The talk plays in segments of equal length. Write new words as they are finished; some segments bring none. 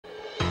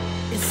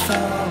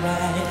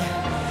alright,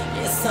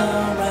 it's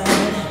alright,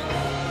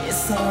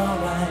 it's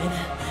alright,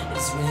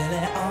 it's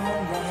really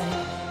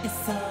alright,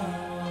 it's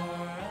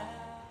alright.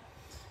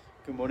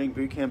 Good morning,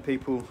 Bootcamp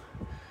people.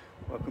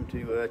 Welcome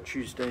to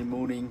Tuesday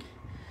morning,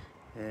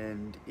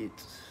 and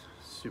it's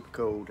super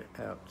cold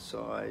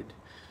outside.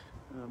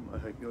 I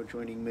hope you're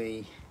joining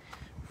me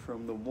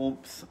from the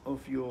warmth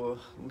of your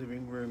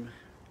living room.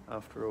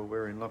 After all,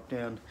 we're in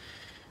lockdown.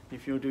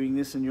 If you're doing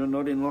this and you're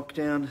not in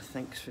lockdown,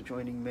 thanks for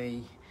joining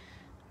me.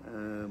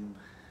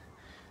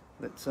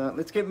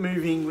 Let's get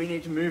moving. We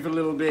need to move a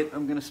little bit.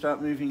 I'm going to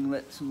start moving,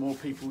 let some more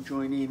people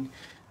join in.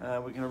 We're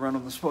going to run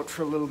on the spot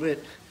for a little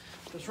bit.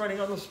 Just running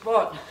on the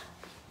spot.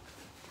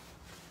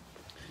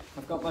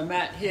 I've got my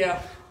mat here.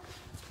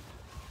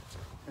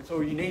 That's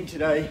all you need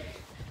today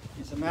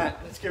is a mat.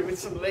 Let's go with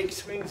some leg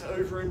swings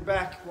over and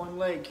back. One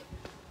leg.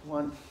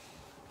 1,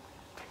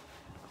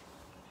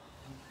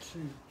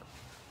 2,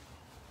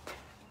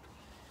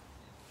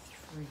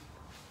 3,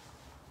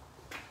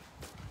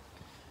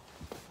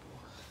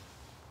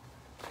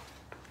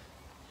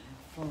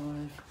 4,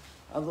 5.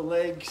 Other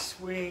leg,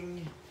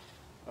 swing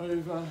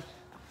over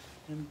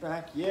and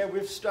back. Yeah,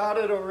 we've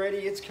started already.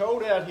 It's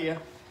cold out here.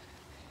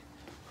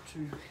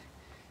 2,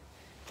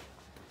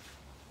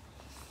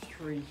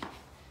 3,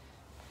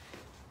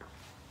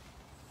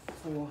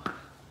 4.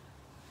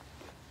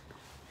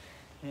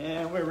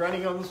 And we're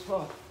running on the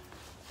spot.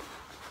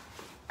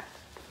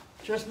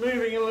 Just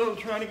moving a little,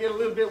 trying to get a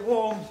little bit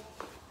warm.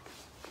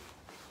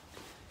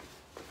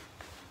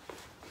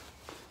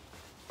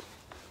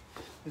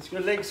 Let's go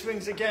leg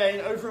swings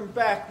again, over and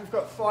back. We've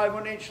got 5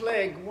 on each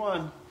leg.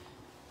 1,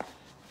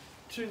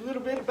 2, a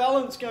little bit of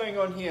balance going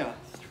on here.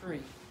 3.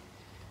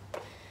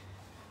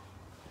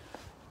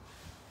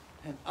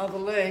 And other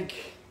leg.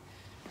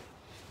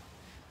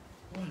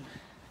 1,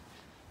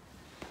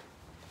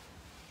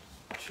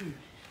 2.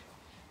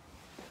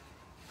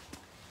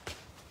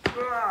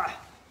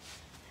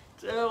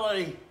 It's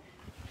early.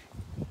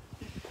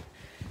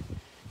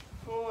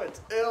 Oh,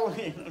 it's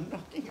early and I'm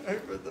knocking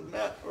over the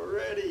mat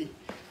already.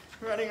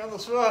 Running on the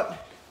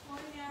spot.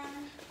 Morning,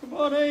 Aaron. Good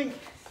morning.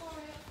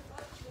 Sorry,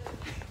 I forgot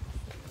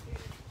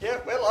to.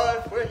 Yep, we're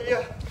live. We're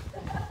here.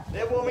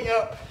 They're warming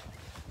up.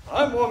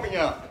 I'm warming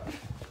up.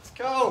 It's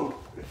cold.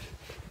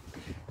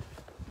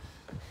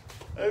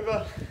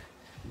 Over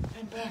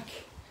and back.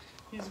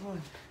 Here's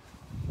 1.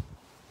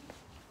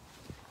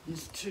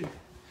 Here's 2.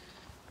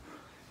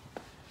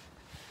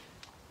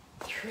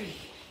 3,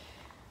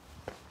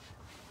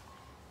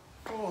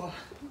 4,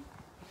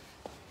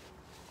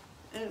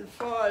 and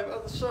 5.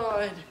 Other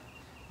side.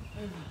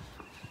 Over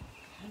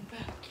and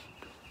back.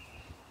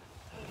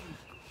 Over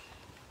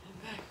and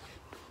back.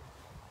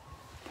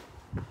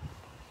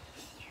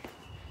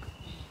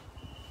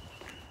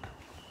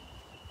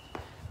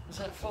 Was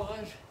that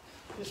 5?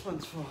 This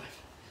one's 5.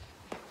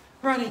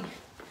 Running.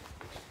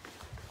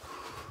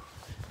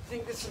 I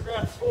think this is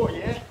around 4,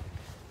 yeah?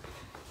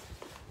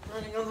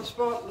 Running on the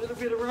spot, a little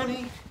bit of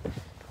running,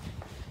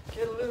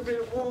 get a little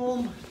bit of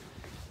warm,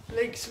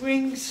 leg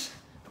swings,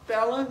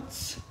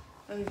 balance,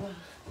 over and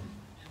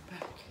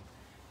back.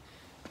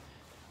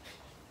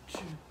 2,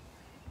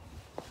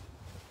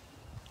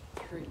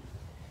 3,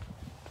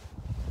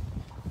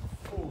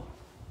 4,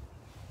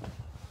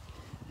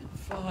 and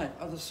 5.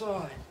 Other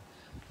side.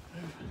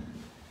 Over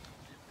and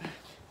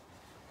back.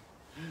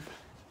 Over and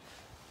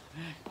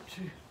back.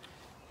 2,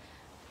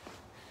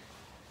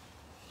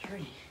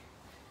 3,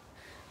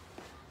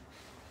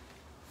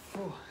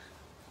 4,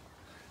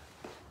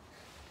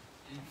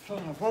 and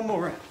 5. One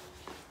more round.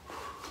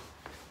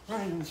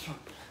 Running on the spot.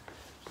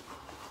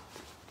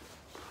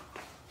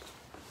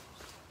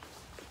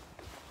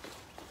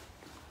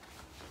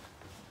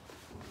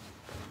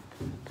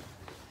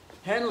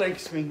 Hand leg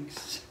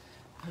swings.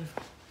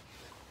 Over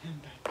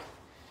and back.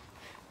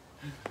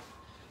 Over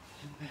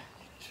and back.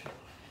 2.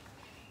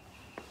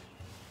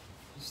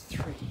 There's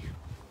 3.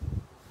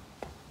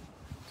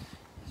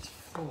 There's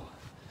 4.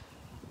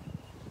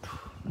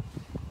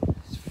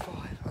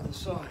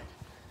 Side.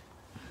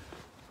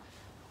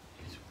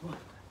 Here's 1.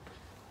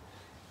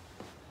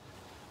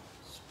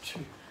 It's 2.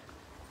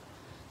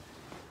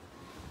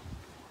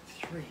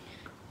 3.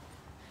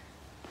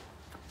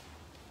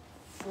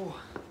 4.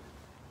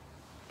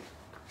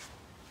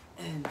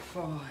 And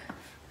 5.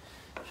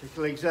 Shake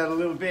the legs out a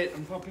little bit.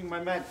 I'm popping my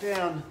mat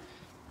down.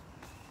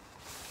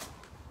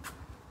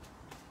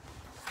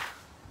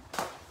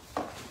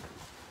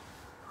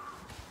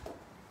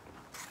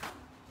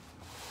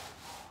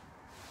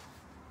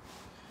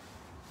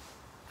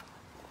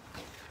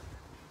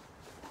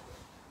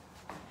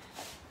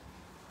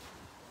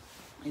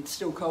 It's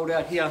still cold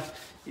out here.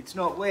 It's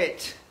not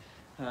wet,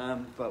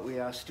 but we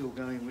are still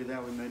going with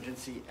our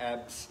emergency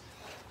abs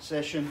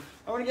session.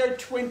 I want to go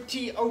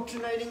 20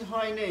 alternating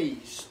high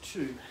knees.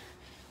 2,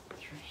 3,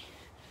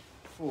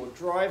 4.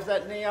 Drive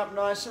that knee up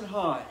nice and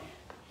high.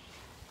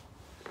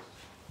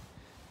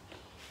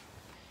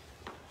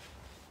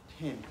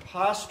 10.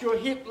 Past your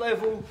hip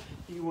level,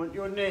 you want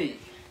your knee.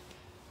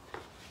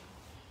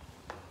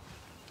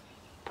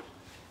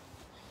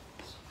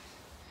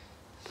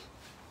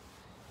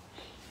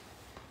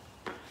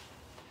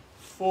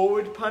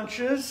 Forward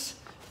punches,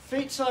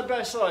 feet side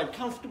by side,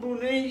 comfortable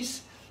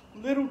knees,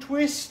 little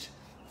twist,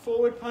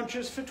 forward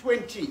punches for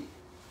 20.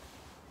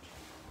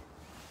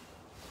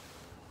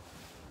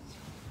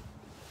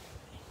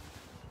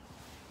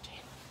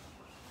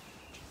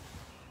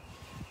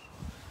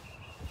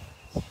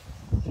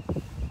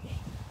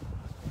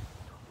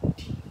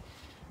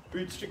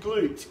 Boots to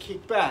glutes,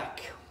 kick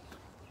back.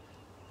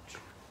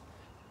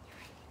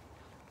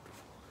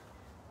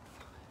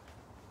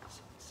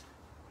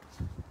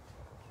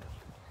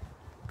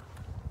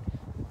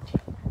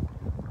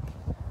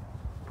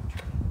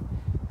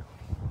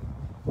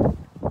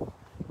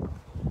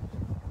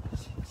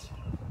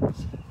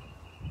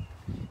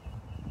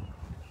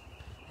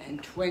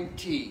 And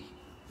 20.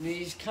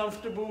 Knees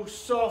comfortable,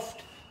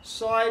 soft,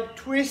 side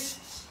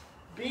twists,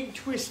 big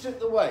twist at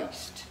the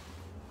waist.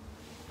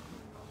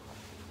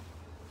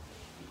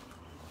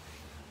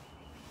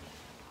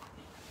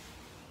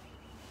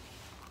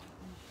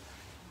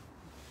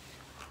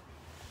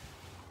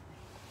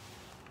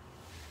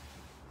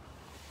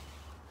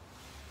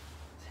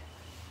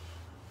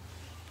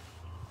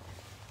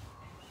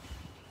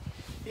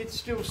 It's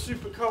still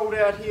super cold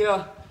out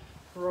here.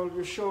 Roll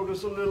your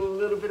shoulders a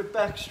little bit of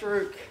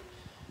backstroke.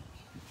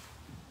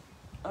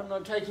 I'm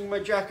not taking my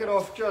jacket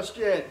off just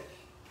yet.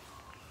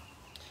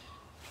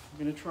 I'm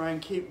going to try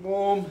and keep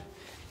warm,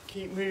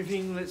 keep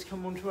moving. Let's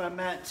come onto our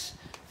mats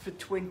for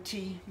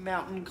 20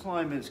 mountain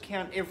climbers.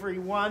 Count every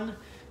one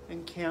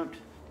and count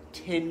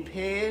 10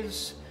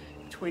 pairs,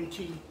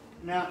 20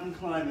 mountain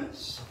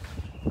climbers.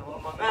 I'm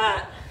on my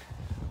mat.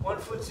 One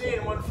foot's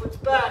in, one foot's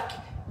back.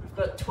 We've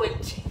got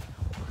 20.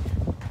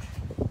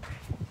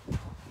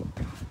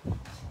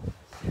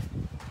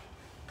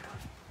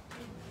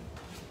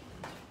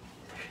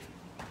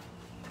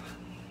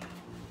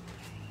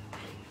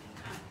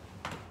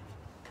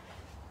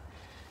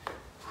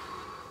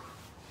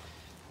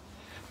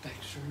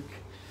 Backstroke.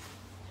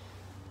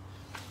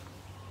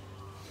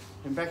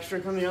 And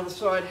backstroke on the other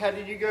side. How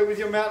did you go with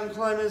your mountain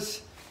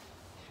climbers?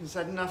 Is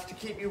that enough to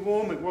keep you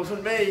warm? It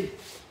wasn't me.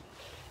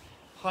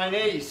 High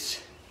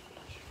knees.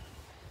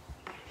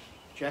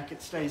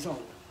 Jacket stays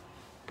on.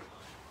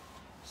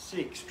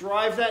 6.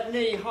 Drive that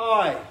knee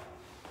high.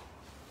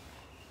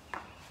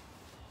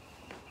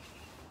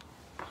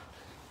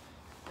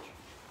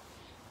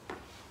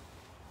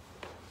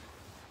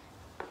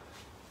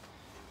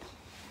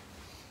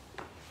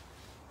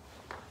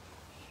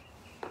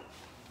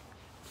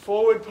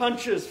 Forward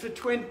punches for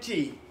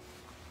 20.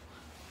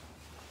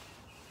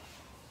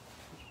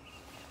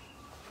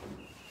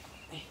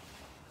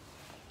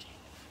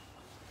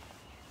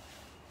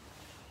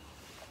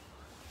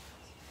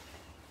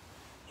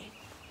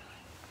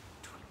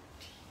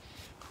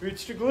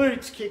 Boots to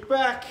glutes, kick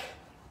back.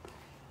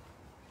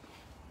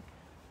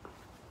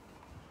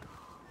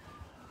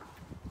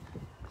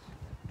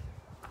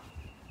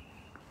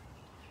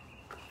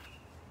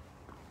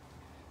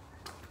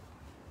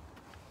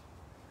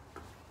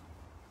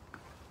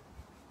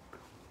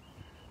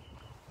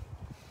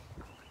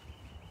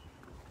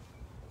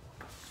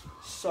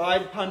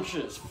 Side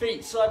punches,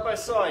 feet side by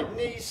side,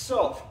 knees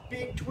soft,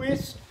 big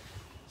twist,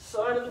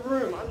 side of the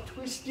room, I'm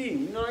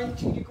twisting,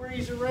 90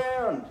 degrees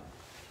around.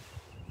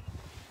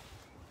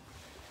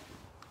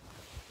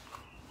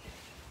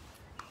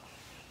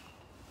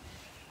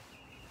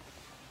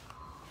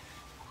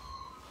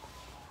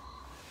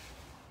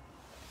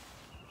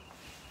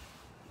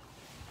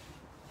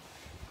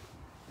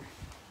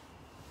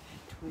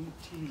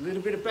 A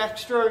little bit of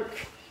backstroke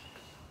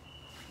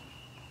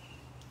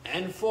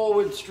and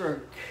forward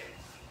stroke.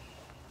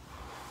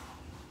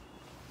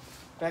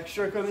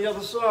 Backstroke on the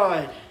other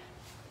side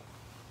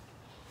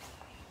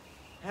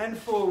and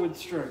forward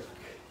stroke.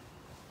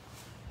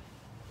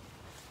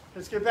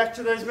 Let's go back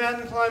to those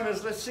mountain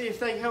climbers. Let's see if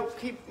they help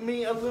keep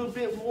me a little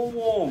bit more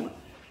warm.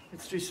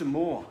 Let's do some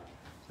more.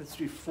 Let's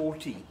do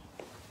 40.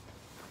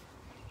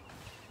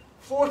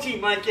 40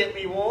 might get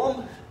me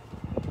warm.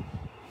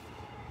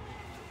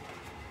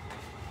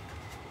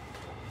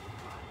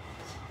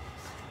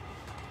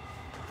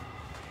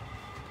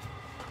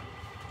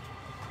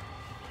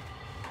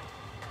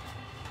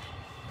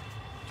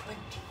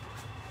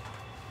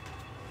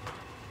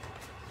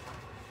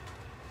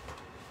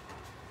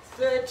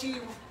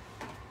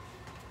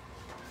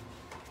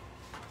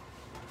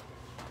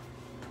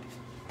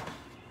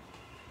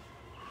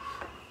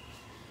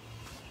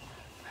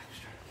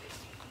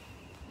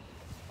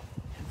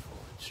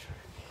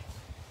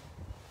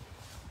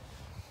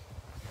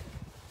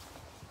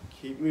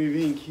 Keep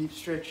moving, keep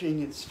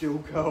stretching, it's still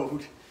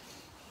cold.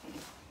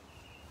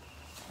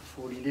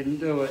 40 didn't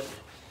do it.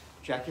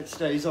 Jacket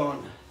stays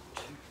on.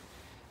 2,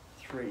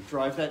 3,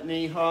 drive that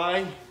knee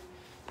high.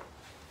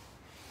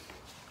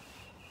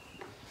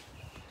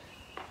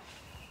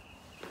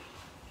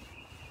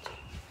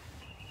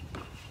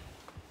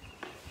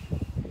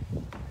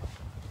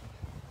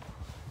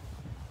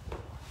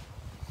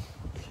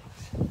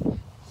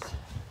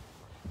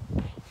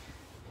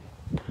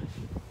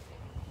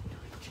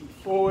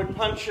 Forward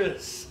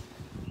punches,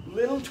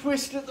 little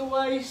twist at the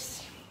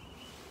waist.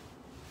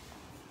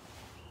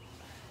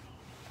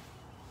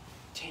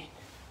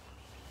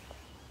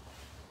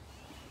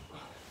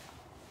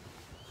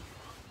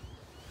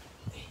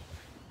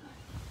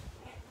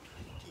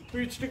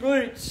 boots to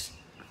glutes.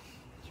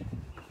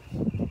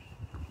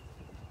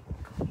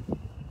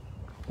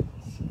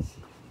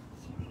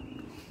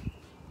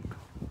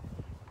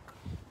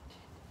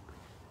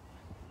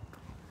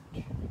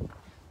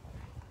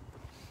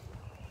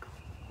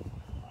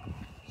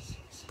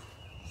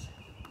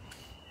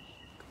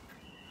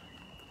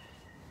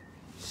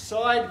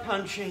 Side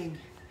punching.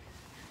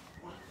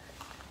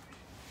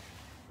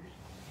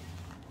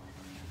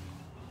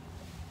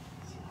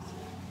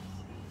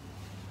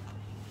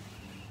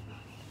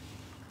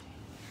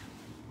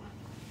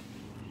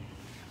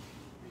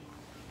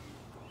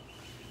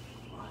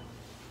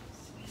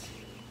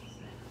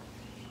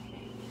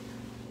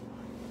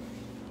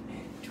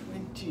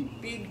 20.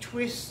 Big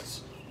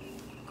twists.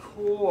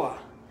 Core.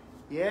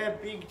 Yeah,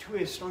 big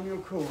twist on your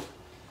core.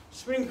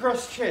 Swing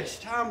across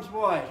chest, arms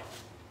wide.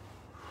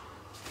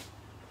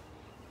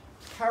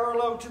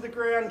 Parallel to the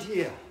ground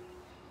here.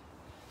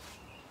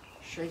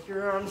 Shake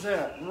your arms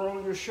out and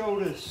roll your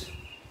shoulders.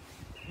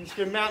 Let's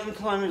go mountain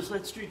climbers.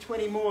 Let's do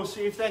 20 more,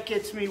 see if that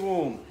gets me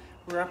warm.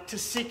 We're up to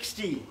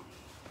 60.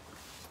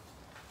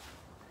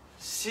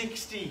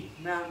 60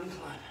 mountain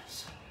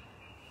climbers.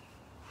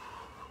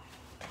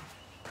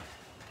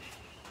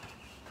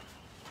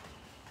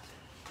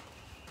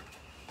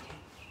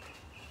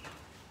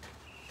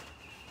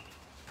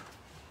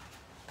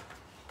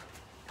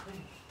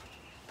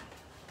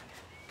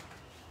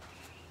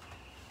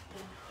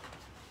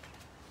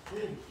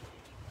 Good.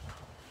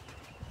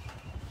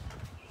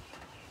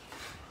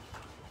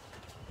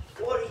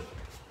 40.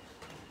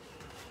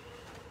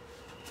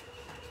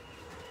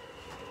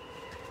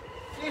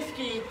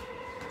 50.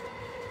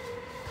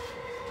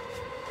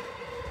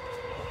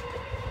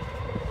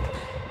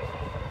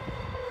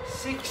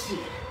 60.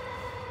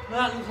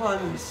 Mountain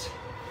climbers.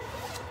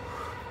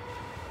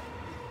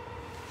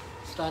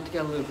 Starting to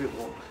get a little bit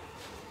warm.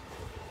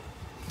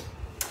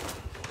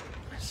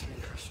 Swing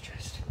across the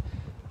chest.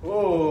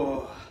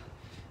 Whoa.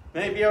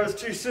 Maybe I was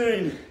too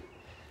soon.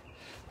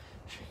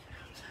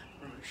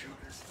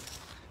 Shoulders.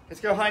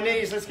 Let's go high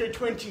knees. Let's go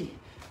 20.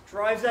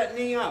 Drive that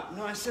knee up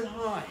nice and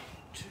high.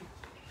 2.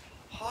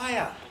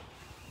 Higher.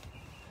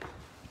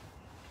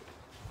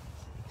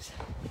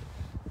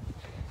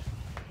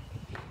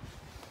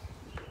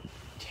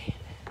 10.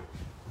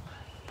 1,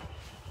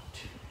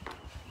 2,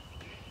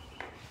 3,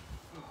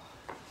 4,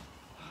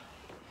 5,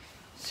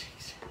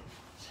 6,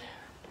 7,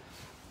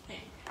 8.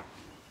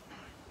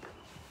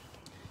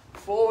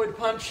 Forward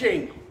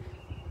punching.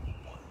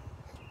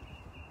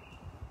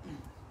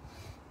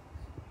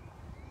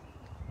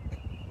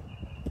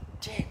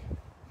 10.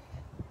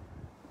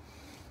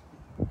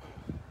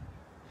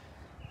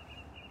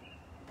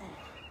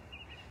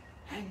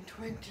 And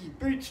 20.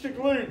 Boots to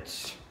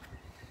glutes.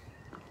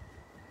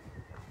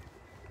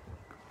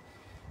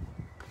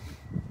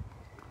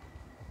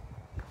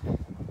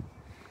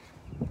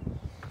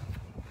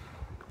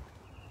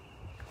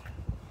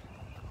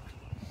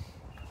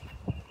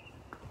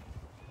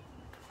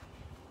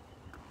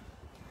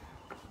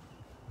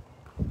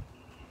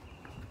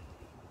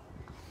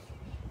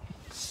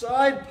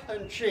 Side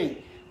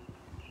punching.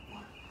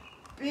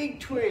 Big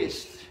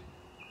twist.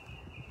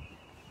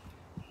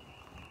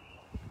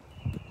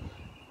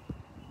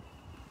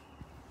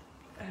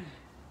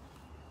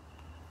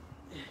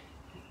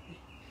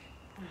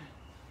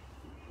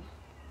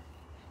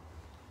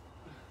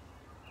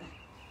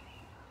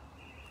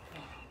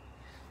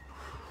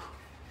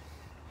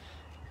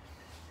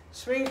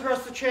 Swing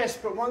across the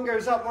chest, but one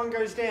goes up, one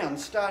goes down.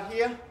 Start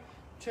here.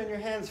 Turn your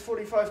hands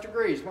 45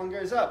 degrees. One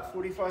goes up,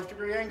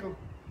 45-degree angle.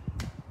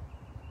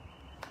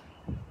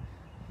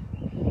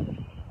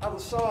 Other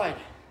side.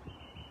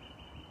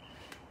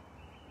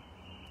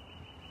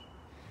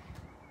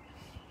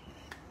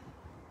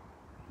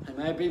 I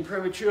may have been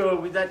premature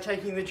with that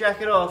taking the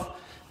jacket off,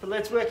 but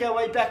let's work our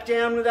way back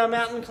down with our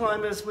mountain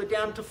climbers. We're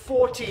down to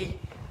 40.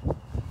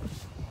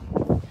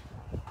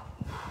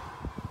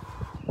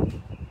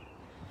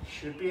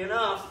 Should be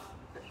enough.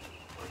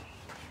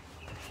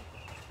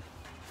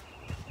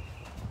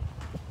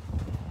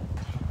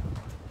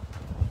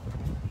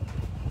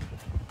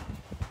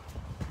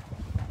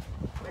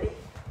 Ready?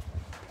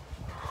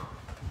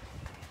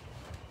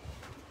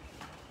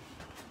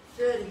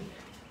 30.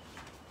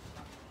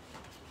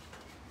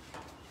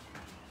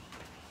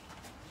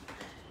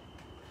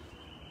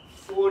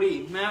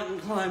 40 mountain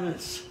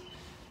climbers.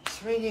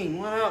 Swinging,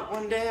 one up,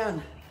 one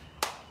down.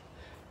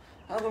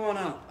 Other one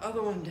up,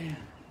 other one down.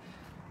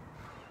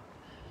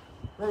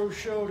 Roll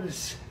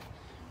shoulders.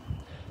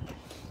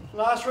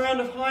 Last round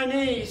of high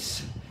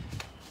knees.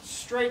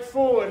 Straight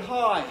forward,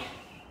 high.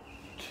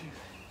 2,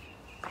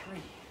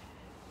 3,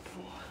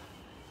 4,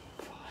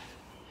 5,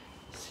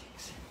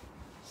 6,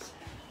 7,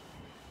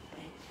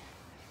 8,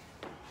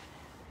 9,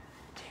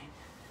 10.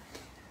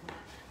 1,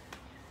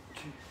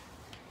 2,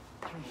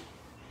 3,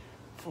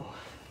 4,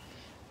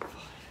 5,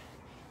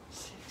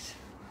 6,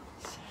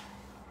 7,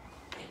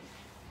 8,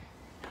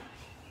 9.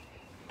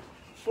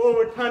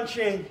 Forward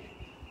punching. 10.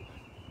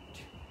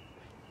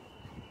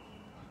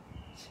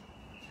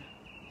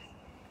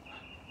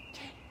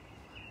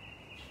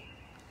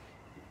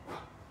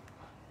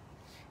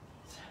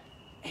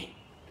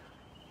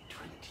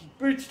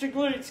 Boots to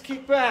glutes,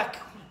 kick back.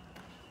 1,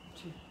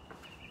 2,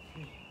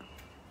 3,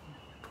 4,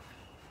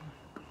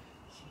 5,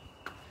 6,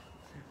 7,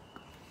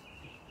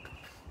 8,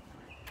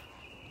 9,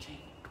 10.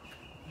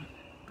 1,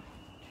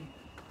 2,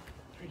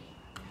 3,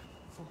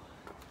 4,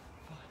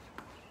 5,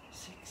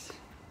 6,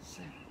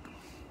 7,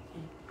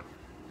 8,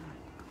 9.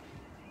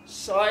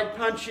 Side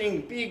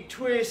punching, big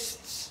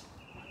twists.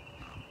 1,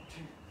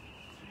 2,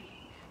 3,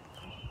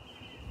 4,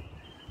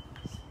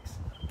 6,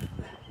 7, 8,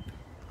 9,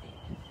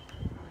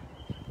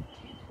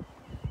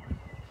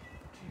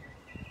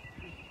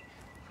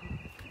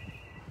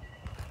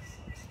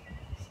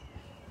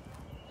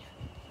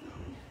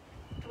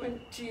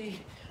 20.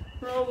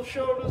 Roll the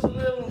shoulders a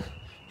little,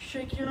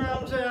 shake your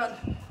arms out.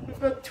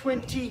 We've got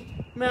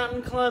 20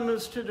 mountain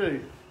climbers to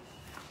do.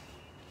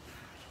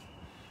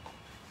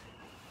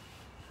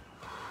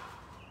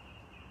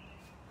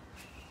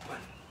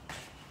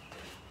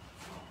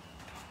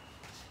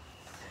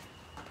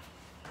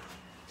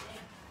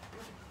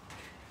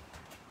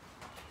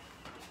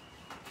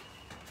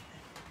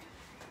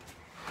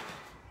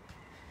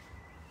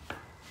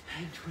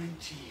 And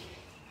 20.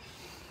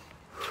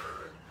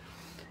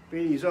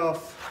 Beanies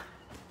off.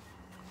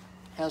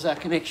 How's our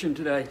connection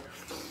today?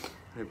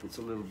 Hope it's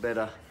a little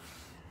better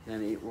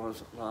than it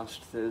was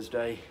last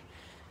Thursday.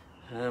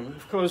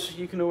 Of course,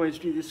 you can always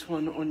do this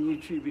one on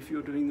YouTube if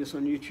you're doing this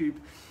on YouTube.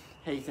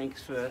 Hey,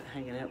 thanks for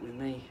hanging out with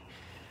me,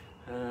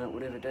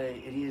 whatever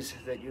day it is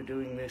that you're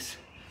doing this.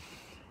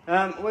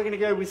 We're going to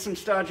go with some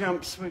star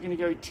jumps. We're going to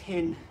go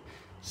 10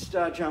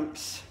 star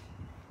jumps,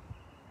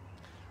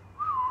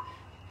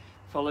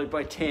 followed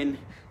by 10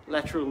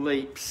 lateral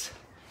leaps.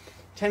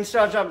 10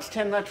 star jumps,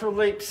 10 lateral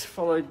leaps,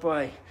 followed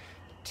by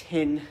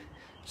 10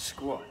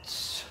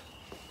 squats.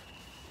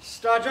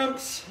 Star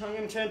jumps, I'm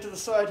going to turn to the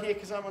side here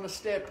because I'm on a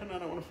step and I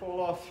don't want to fall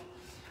off.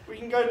 We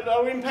can go to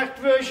low impact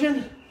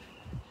version.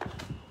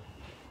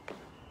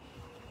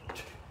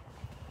 2,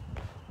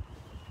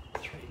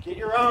 3, get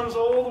your arms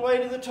all the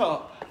way to the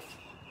top.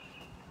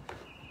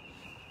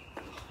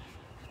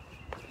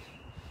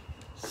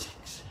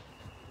 6,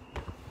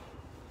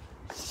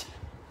 7,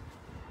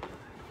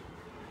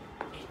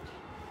 8,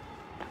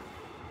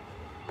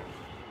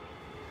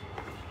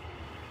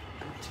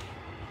 10.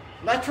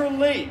 Lateral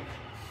leap.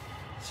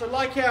 So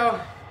like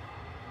our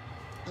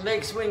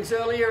leg swings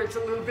earlier, it's a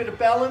little bit of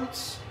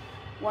balance.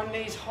 One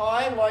knee's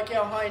high, like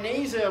our high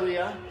knees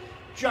earlier.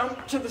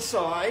 Jump to the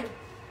side,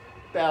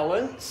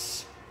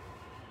 balance,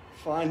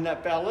 find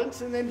that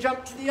balance, and then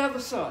jump to the other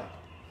side.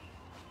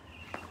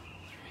 3,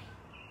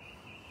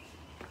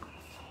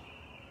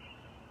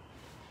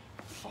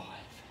 4, 5,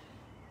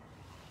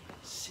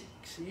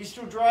 6. Are you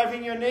still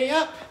driving your knee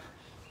up?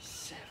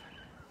 7,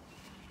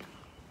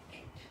 8,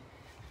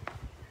 9,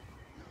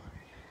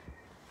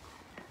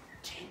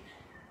 10.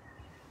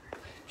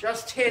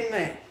 Just 10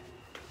 there.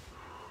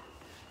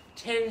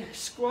 10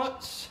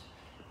 squats,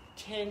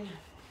 10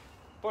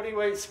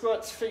 bodyweight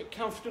squats, feet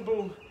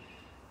comfortable.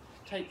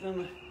 Take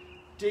them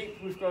deep.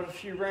 We've got a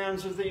few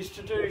rounds of these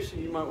to do, so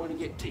you might want to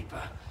get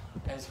deeper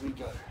as we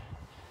go.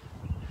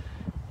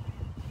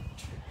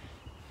 2,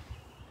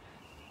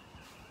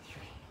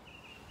 3,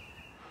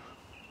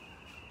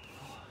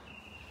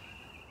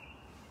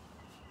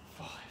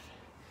 4, 5,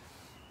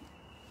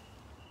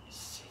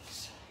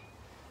 6,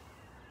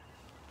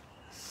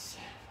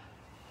 7,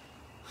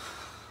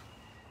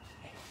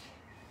 8,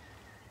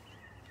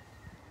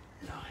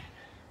 9,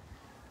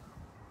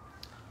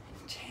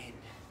 10.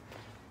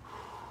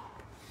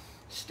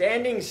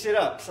 Standing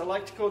sit-ups. I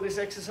like to call this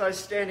exercise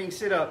standing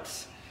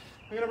sit-ups.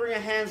 We're going to bring our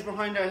hands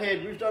behind our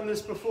head. We've done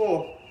this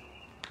before.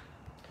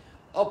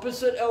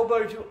 Opposite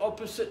elbow to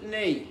opposite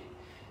knee.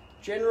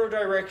 General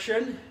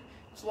direction.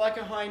 It's like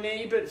a high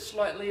knee, but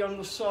slightly on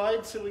the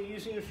side, so we're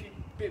using a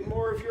bit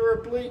more of your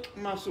oblique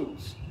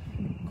muscles.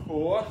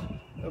 Core,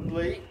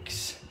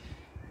 obliques,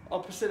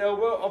 opposite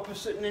elbow,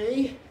 opposite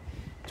knee.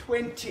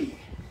 20. 6,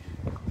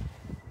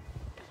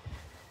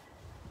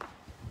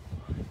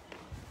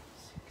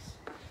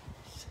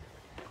 7,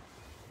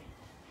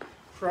 8.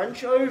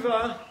 Crunch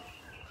over.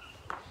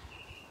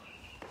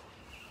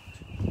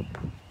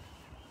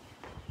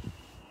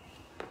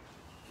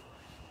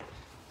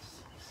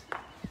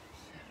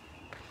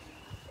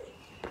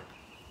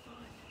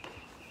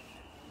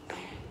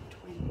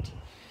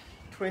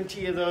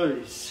 20 of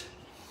those.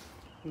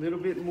 A little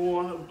bit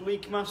more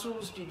oblique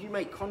muscles. Did you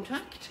make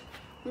contact?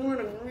 We want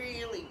to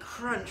really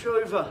crunch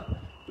over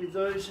with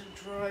those and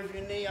drive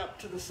your knee up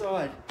to the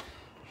side.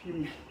 If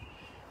you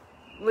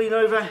lean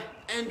over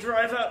and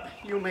drive up,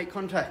 you'll make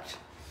contact.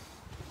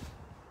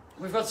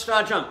 We've got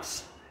star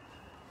jumps.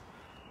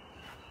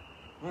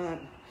 All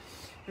right.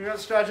 We've got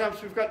star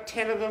jumps. We've got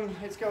 10 of them.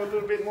 Let's go a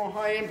little bit more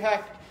high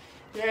impact.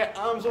 Yeah,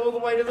 arms all the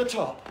way to the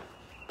top.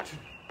 2,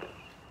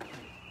 3,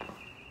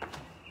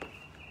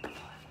 4,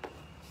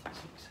 5,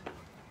 6,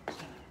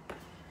 7,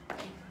 8,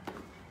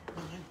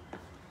 9,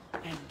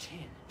 and 10.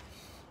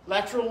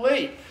 Lateral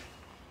leap.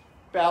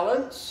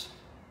 Balance.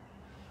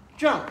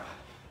 Jump. 2,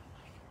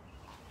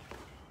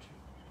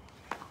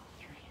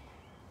 3,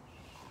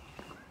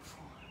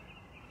 4,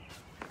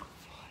 5,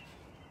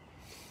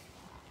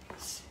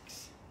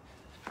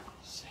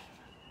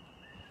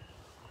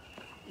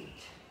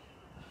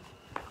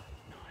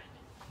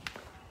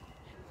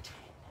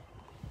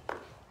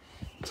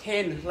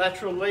 10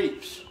 lateral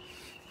leaps.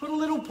 Put a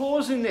little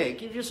pause in there.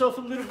 Give yourself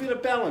a little bit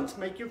of balance.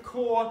 Make your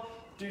core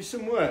do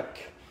some work.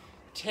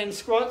 10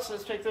 squats.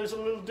 Let's take those a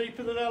little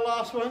deeper than our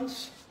last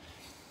ones.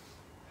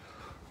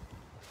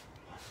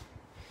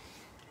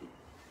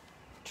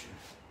 2,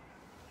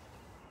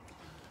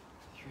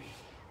 3,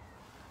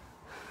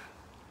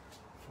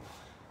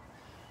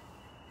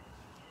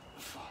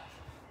 4, 5,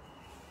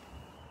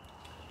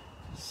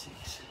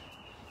 6,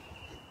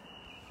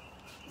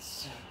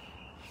 7,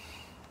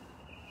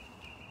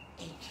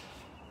 8, 9,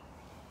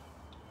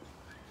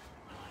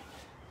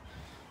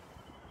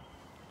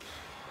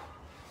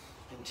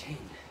 and 10.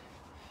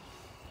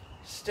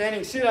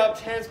 Standing sit-ups,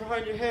 hands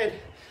behind your head.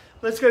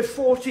 Let's go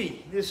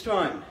 40 this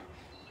time.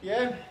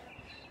 Yeah?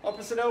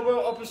 Opposite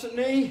elbow, opposite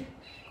knee.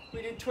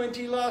 We did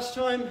 20 last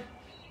time.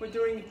 We're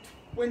doing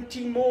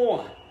 20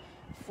 more.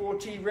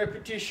 40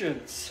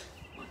 repetitions.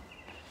 1,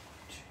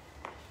 2,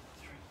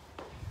 3,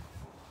 4,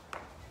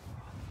 5,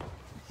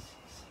 6,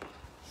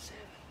 7,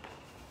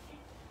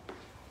 8,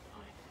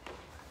 9,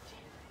 10.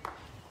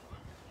 1,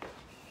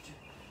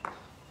 2,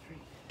 3,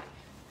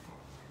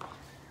 4,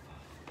 5,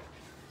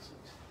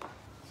 6,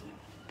 7,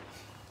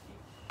 8,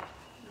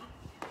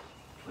 9,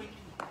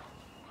 20.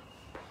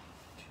 1,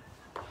 2,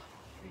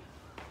 3,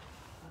 4,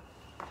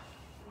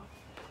 5,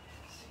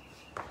 6,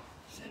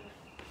 7,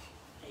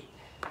 8,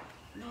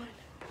 9,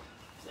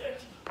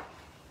 30.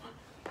 1,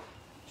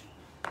 2,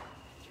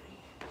 3,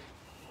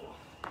 4,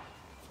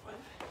 5,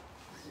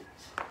 6,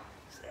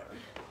 7,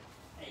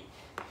 8,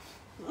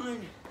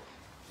 9,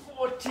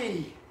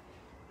 40.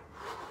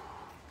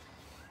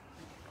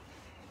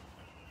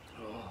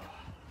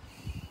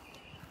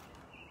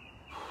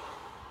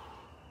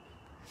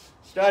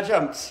 Star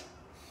jumps,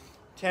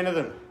 10 of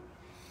them.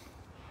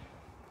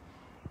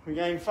 We're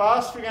going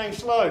fast, we're going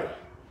slow. 1,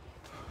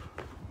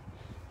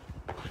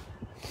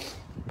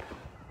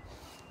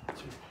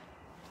 2,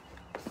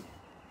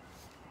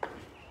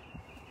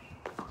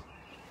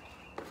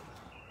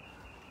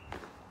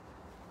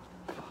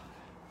 5,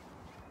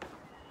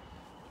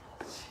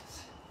 6,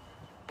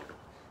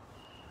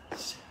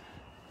 7,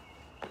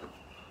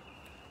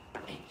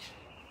 8,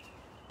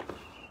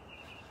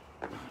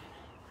 9,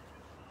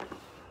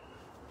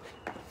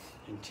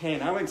 and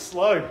 10. I went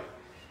slow.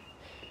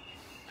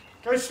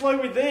 Go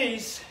slow with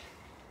these.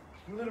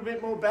 A little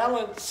bit more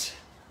balance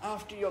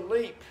after your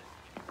leap.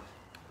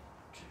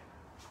 2,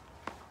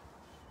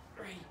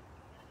 3.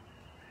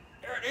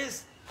 There it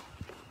is.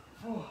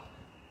 4,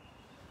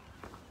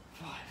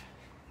 5,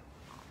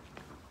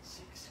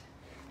 6,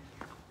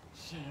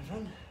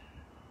 7,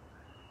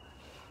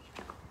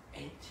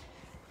 8,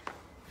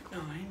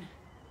 9,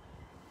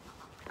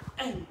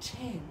 and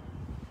 10.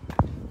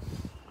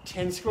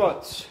 10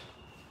 squats.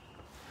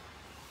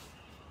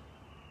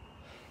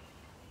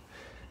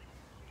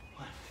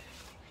 1,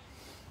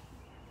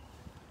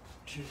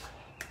 2,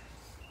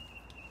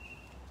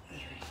 3,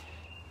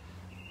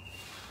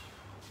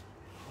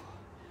 4,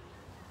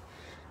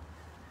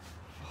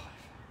 5,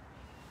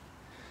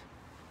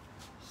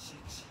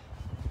 6,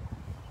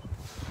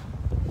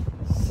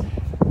 7,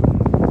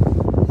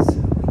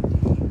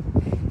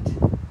 8.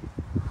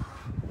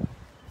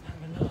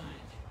 Number 9.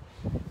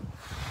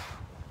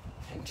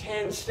 And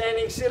 10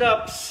 standing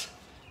sit-ups.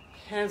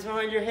 Hands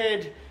behind your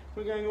head.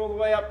 We're going all the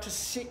way up to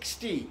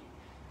 60.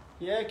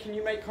 Yeah, can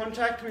you make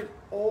contact with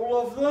all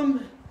of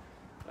them?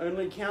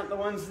 Only count the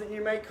ones that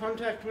you make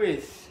contact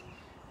with.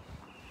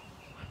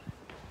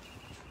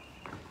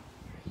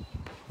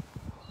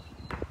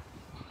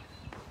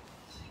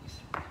 6,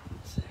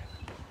 7,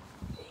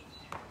 8,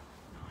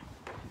 9,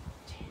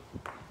 10.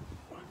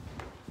 1,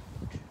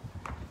 2,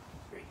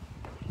 3,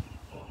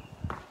 4,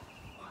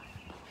 5,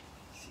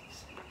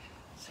 6,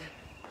 7,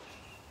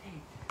 8,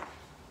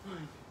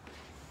 9,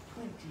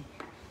 20.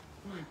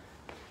 1,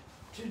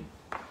 2,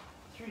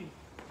 3,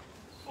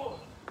 4,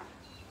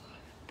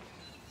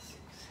 6,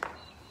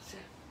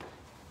 7,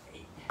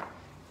 8,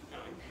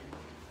 9,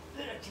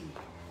 30.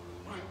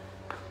 1,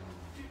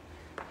 2,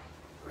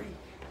 3,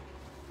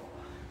 4,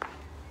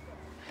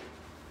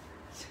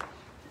 6,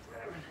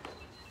 7,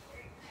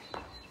 8,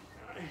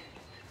 9,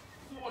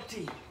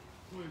 40.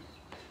 1,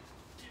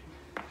 2,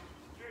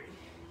 3,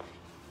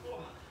 4,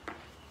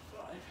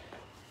 5,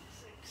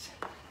 6,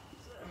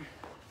 7,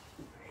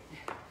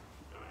 8,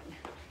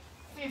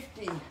 9,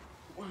 50.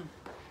 1,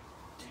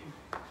 2,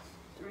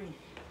 3,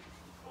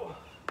 4,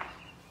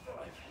 5,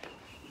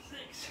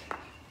 6,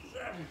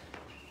 7,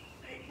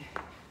 8,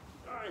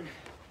 9,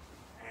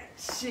 and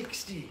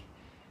 60.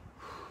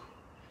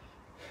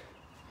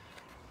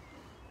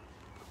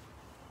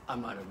 I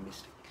might have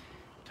missed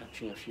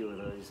touching a few of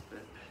those,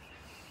 but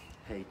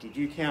hey, did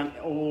you count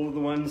all of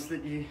the ones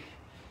that you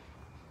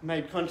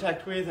made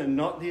contact with and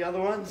not the other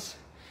ones?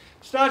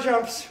 Star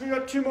jumps, we've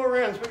got 2 more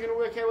rounds. We're going to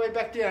work our way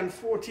back down,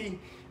 40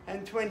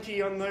 and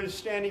 20 on those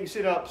standing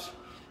sit-ups.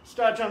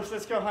 Star jumps,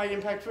 let's go high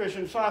impact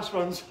version, fast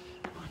ones.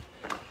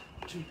 1,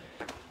 2,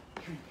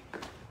 3,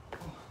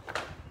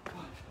 4,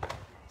 5,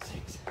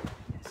 6,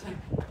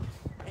 7,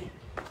 8,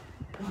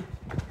 9,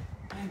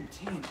 and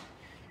 10.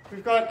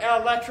 We've got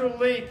our lateral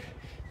leap.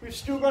 We've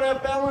still got our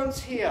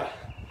balance here.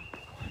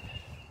 1,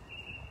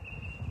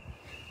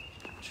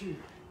 2,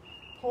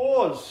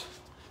 pause.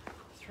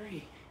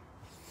 3,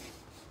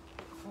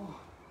 4,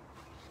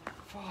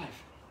 5,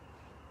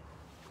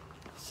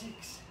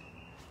 6,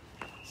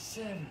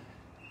 7,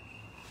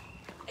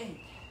 8,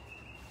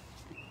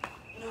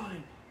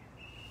 9,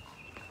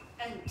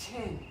 and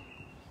 10.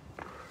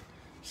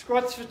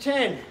 Squats for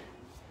 10.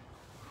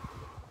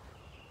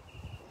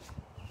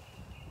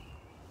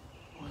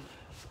 1,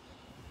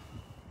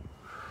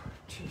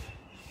 2,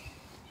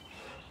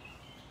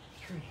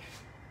 3,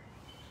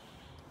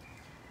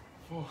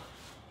 4,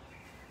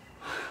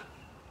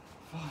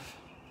 5,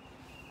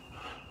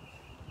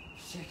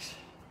 6,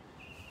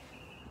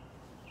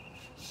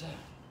 7,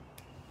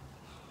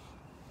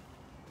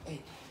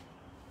 8,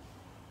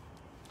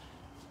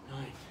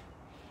 9,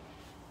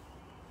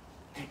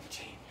 and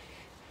 10.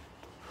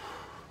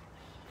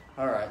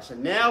 All right, so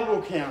now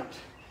we'll count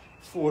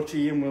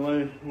 40 and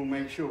we'll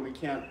make sure we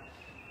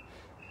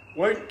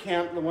won't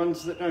count the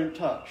ones that don't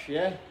touch,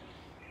 yeah?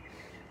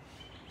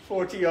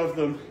 40 of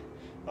them,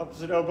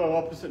 opposite elbow,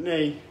 opposite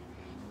knee.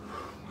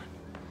 1,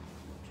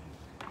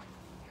 2, 3,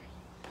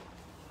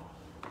 4,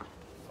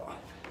 5,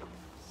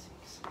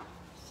 6, 7,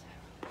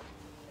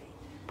 8,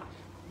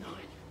 9,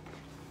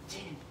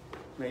 10.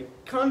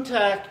 Make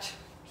contact.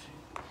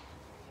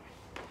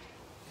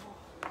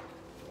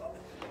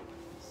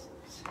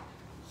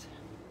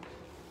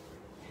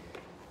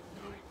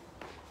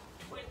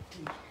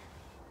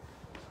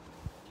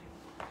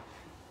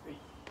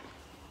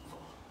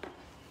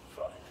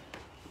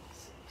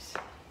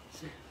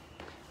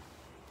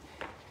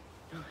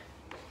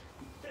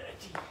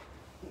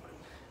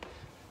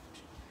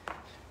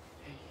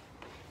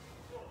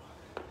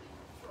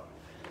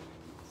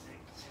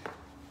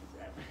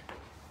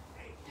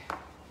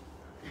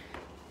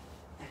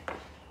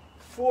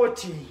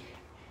 40.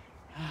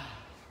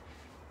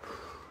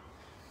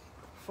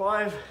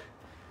 5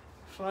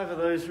 of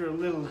those are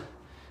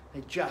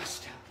they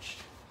just touched.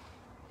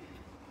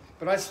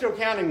 But I'm still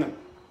counting them.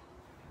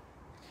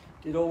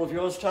 Did all of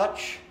yours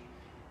touch?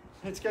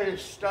 Let's go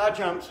star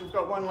jumps. We've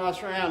got one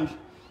last round.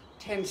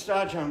 10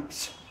 star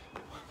jumps.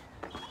 1,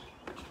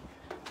 2,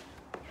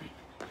 3,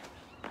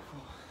 4,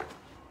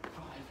 5,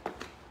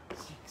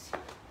 6,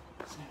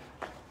 7,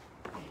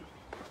 8,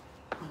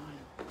 9,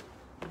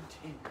 and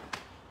 10.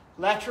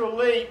 Lateral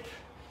leap.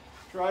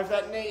 Drive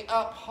that knee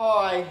up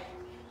high.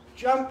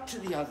 Jump to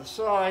the other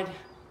side.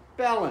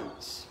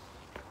 Balance.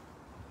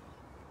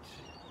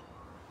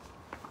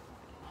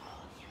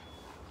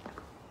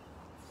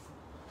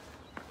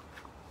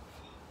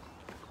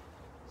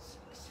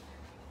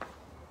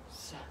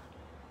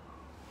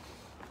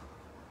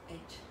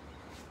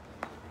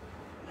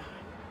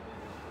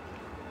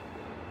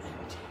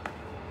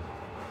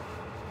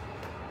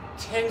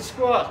 10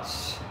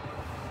 squats.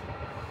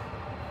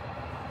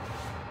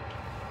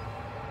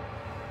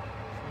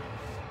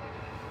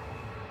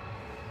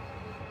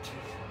 2,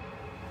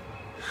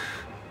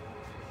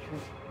 3,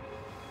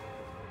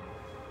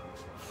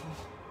 4,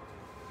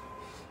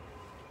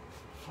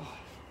 5,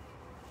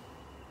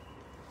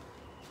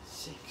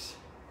 6,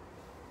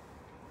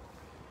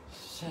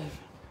 7,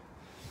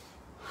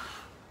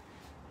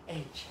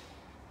 8,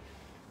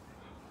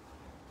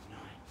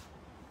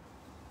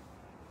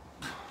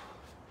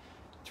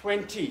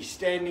 20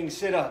 standing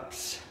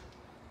sit-ups.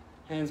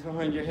 Hands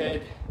behind your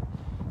head.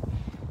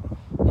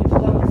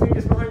 Interlock your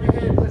fingers behind your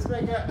head. Let's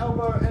make our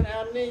elbow and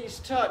our knees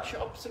touch.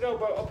 Opposite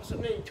elbow, opposite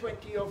knee.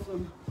 20 of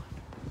them.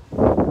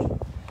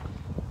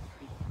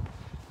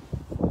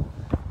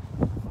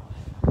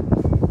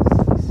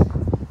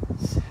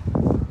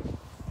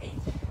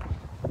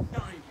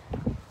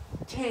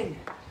 10.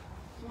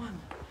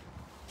 1,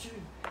 2,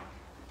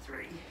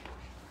 3,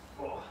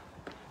 4,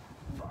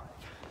 5,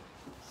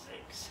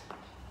 6,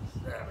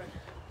 7,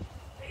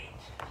 8,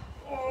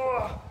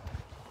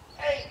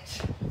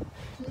 8,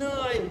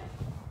 9.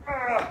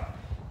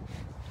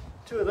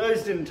 Two of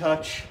those didn't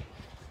touch.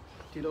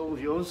 Did all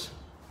of yours?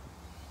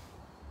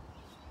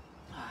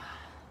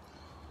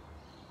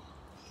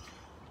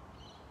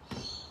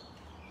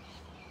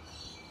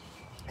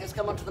 Let's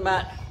come onto the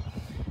mat.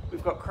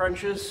 We've got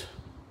crunches.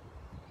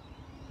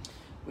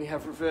 We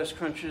have reverse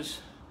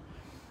crunches.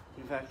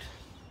 In fact,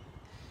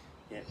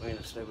 yeah, we're going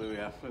to stay where we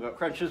are. We've got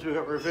crunches, we've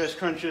got reverse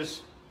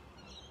crunches.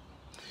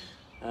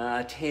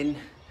 10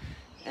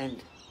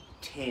 and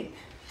 10.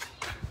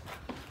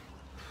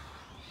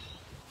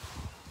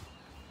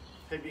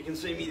 Hope you can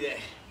see me there.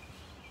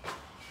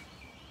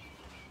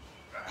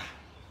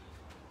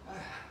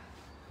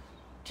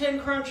 10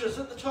 crunches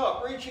at the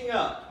top, reaching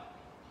up.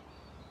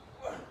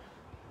 1,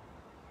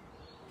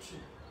 2,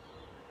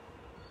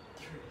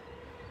 3,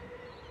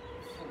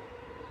 4,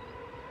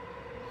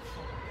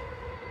 5,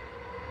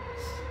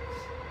 6,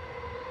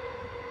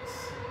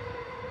 7,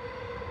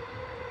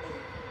 8,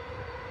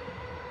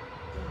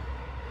 9,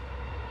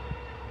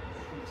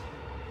 and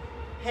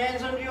 10.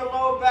 Hands under your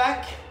lower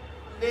back,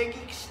 leg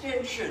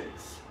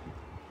extensions.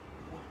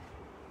 1,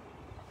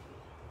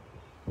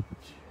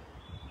 2,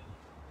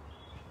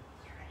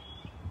 3, 4, 5, 6, 7,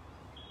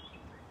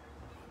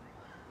 8, 9,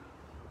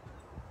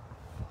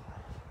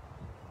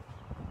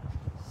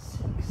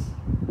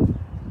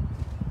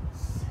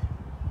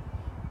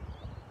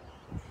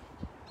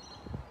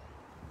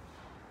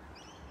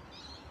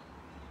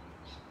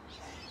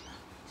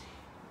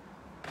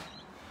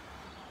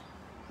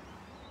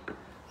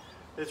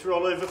 Let's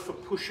roll over for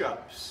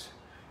push-ups.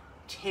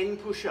 10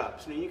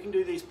 push-ups. Now you can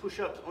do these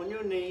push-ups on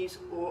your knees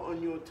or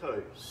on your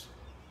toes.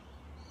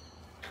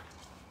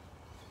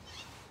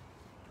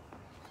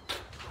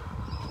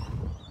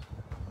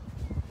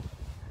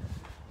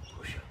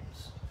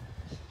 Push-ups.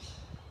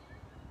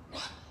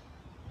 1,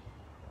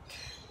 2,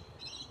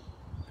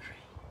 3,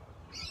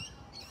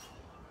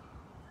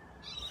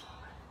 4,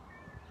 5,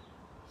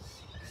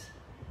 6,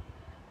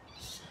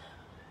 7,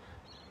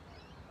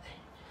 8,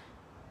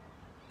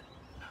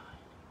 9,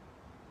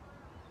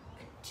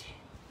 and 10.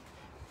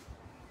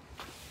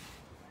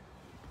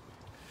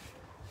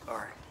 All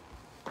right,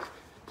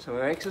 so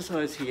our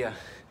exercise here,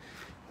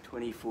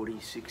 20, 40,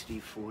 60,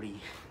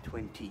 40,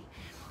 20,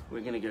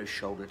 we're gonna go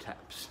shoulder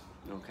taps,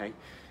 okay?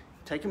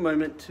 Take a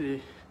moment to,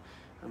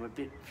 I'm a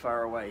bit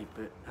far away,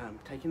 but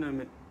take a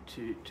moment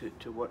to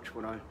watch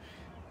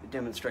the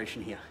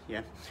demonstration here,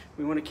 yeah?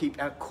 We wanna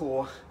keep our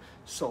core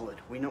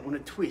solid. We don't wanna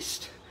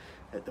twist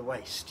at the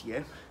waist,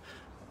 yeah?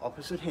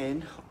 Opposite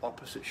hand,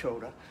 opposite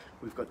shoulder.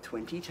 We've got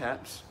 20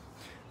 taps.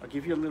 I'll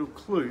give you a little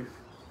clue.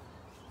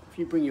 If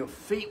you bring your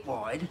feet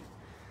wide,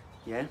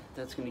 yeah,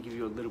 that's going to give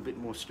you a little bit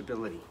more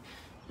stability,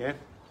 yeah?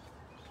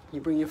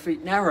 You bring your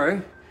feet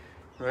narrow,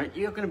 right,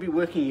 you're going to be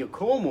working your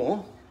core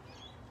more,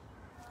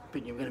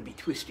 but you're going to be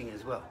twisting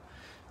as well.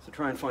 So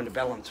try and find a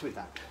balance with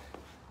that.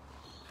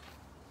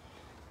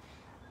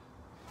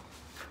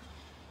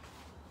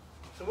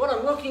 So what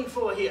I'm looking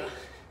for here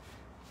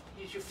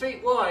is your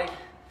feet wide,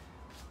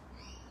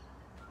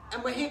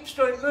 and my hips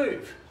don't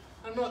move.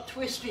 I'm not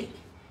twisting.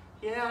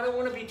 Yeah, I don't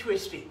want to be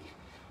twisting.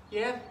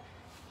 Yeah,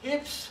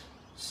 hips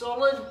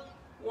solid.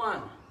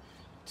 1,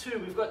 2.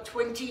 We've got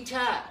 20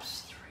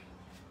 taps. 3,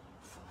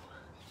 4,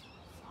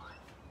 5,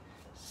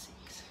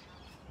 6,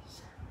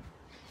 7,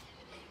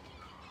 8,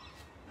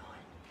 9,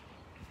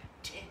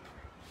 10.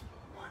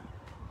 1,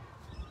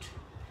 2,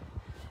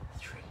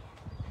 3,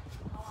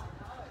 4,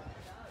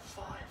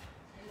 5,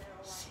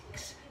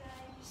 6,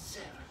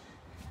 7,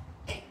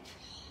 8,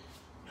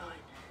 9,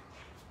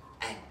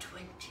 and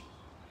 20.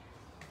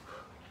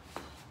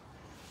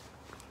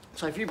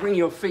 So if you bring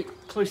your feet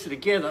closer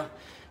together,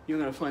 you're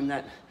going to find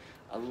that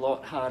a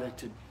lot harder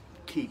to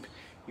keep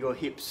your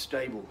hips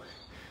stable.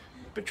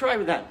 But try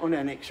with that on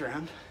our next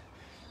round.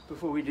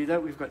 Before we do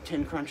that, we've got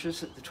 10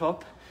 crunches at the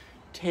top,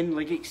 10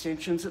 leg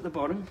extensions at the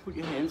bottom. Put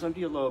your hands under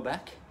your lower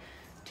back,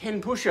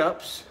 10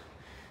 push-ups,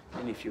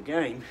 and if you're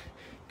game,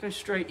 go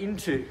straight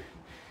into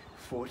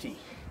 40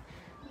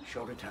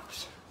 shoulder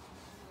taps.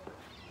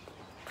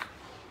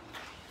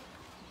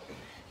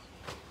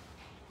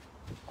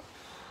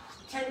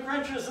 Ten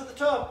crunches at the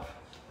top.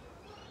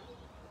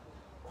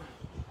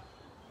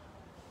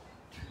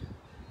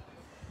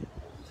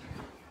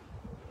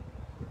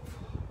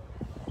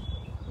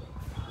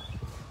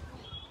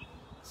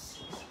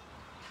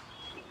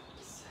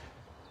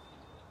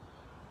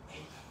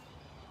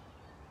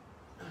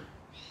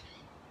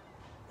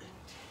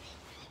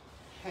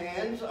 10.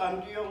 Hands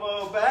under your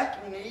lower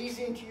back, knees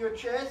into your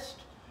chest.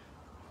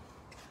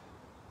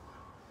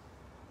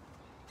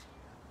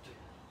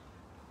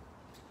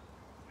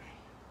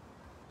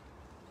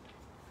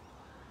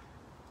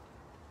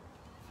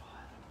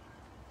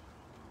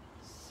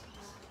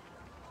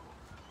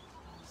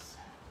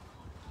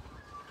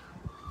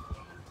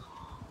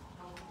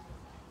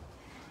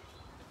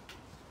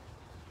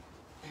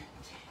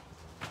 10.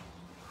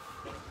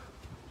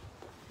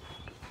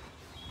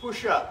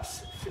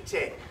 Push-ups for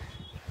 10.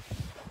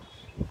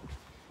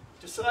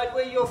 Decide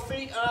where your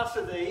feet are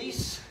for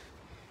these.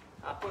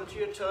 Up onto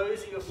your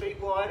toes. Are your feet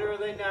wider? Are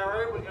they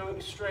narrow? We're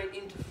going straight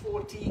into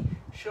 40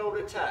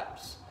 shoulder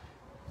taps.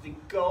 The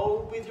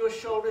goal with your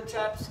shoulder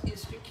taps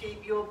is to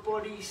keep your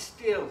body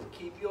still.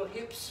 Keep your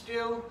hips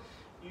still.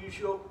 Use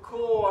your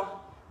core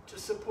to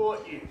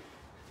support you.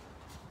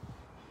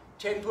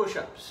 10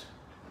 push-ups.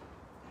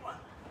 1,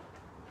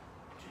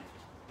 2,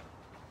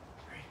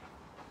 3,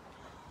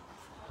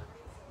 4,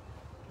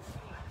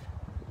 5,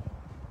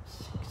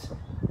 6,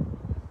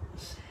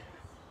 7,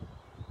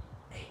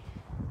 8,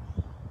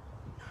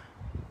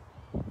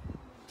 9,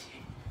 10.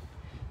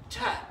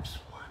 Taps.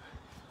 1,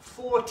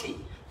 40.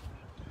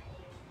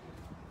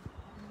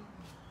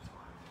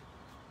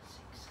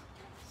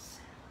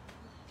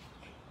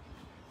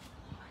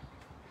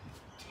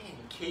 10.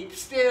 Keep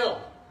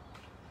still.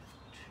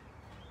 2,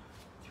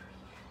 3,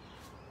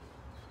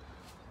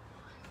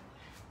 4,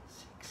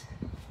 6,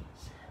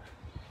 7,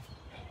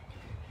 8,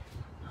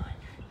 9,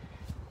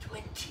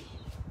 20.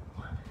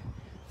 1,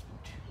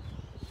 2,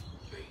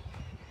 3,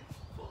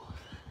 4,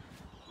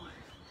 5,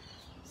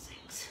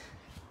 6,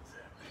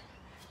 7,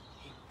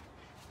 8,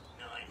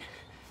 9,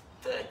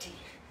 30.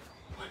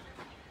 1,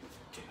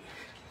 2,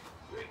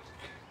 3,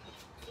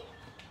 4,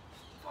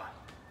 5,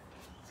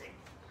 6,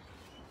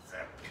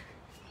 7,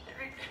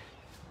 8,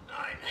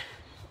 9,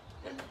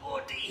 and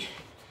 40.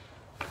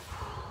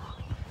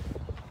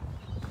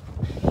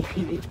 If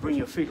you need to bring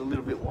your feet a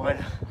little bit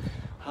wider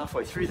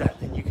halfway through that,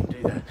 then you can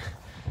do that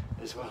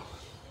as well.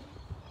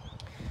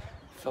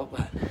 Felt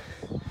that.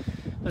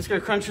 Let's go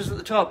crunches at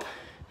the top,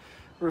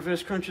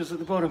 reverse crunches at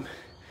the bottom.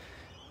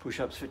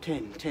 Push-ups for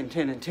 10, 10,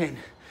 10 and 10.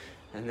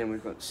 And then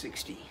we've got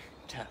 60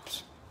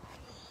 taps.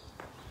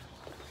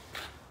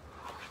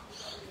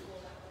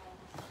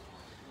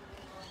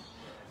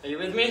 Are you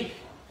with me?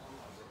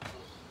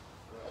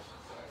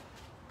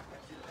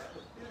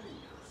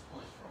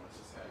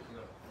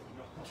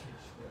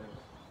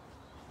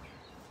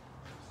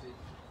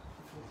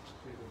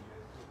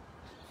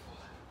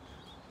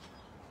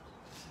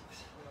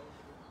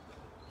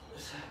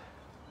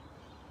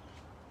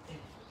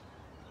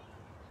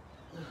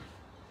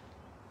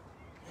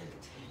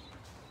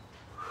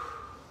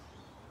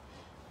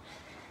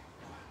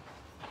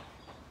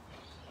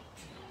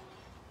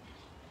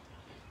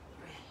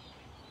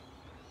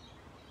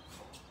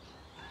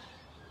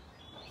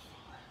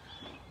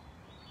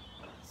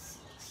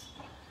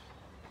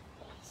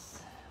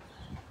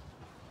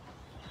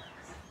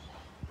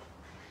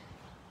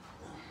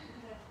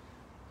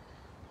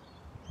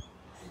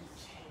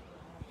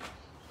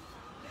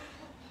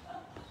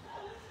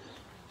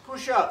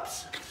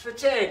 Push-ups for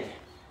 10.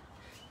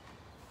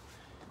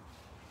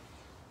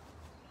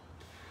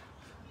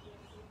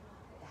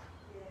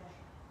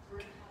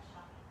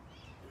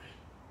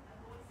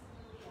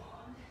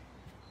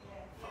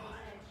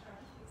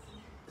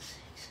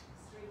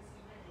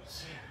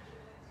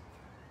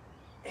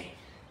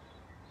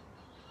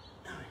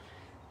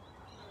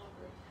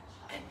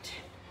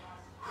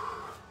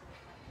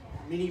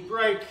 Mini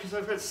break because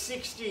I've got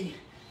 60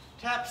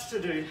 taps to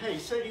do. Hey,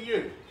 so do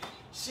you.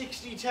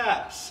 60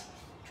 taps.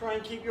 Try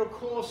and keep your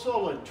core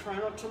solid. Try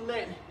not to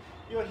let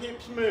your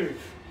hips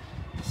move.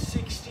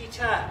 60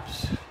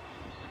 taps.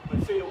 My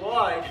feet are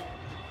wide.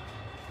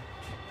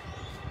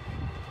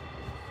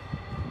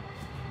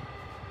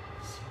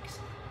 6,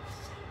 7,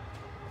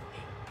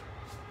 8,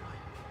 9,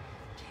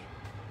 10,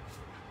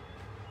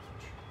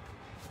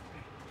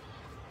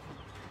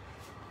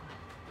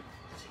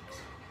 6,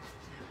 7,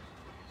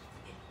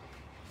 8,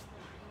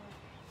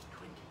 9,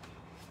 20.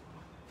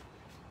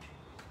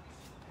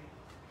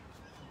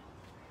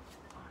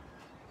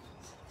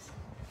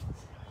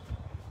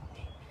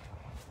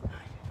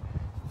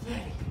 30.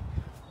 1,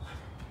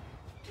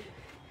 2,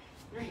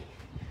 3,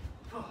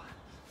 4,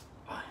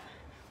 5,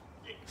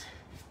 6,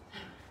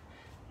 7,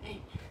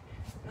 8,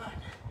 9,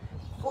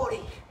 40.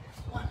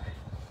 1,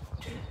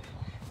 2,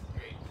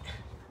 3,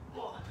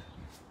 4,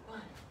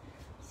 5,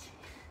 6,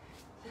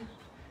 7,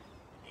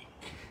 8,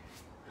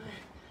 9,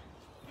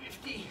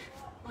 50.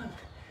 1,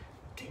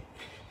 2,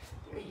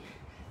 3,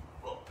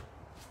 4,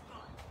 5,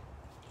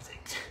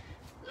 6,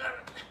 7,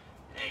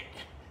 8,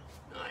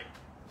 9,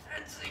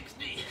 and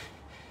 60.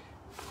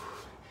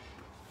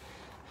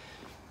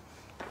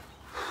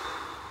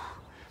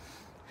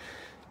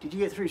 Did you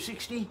get through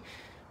 60?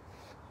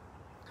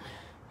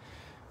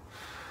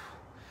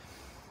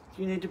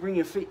 Do you need to bring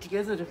your feet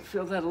together to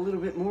feel that a little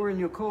bit more in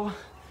your core?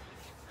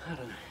 I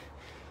don't know.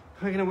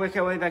 We're going to work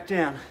our way back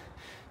down.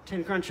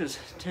 10 crunches,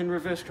 10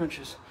 reverse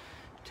crunches,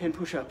 10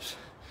 push-ups.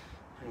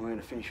 And we're going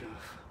to finish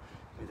off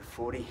with a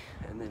 40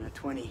 and then a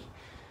 20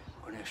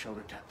 on our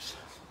shoulder taps.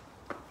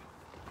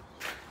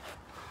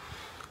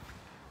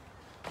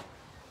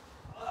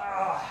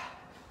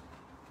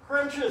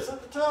 Crunches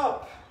at the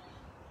top.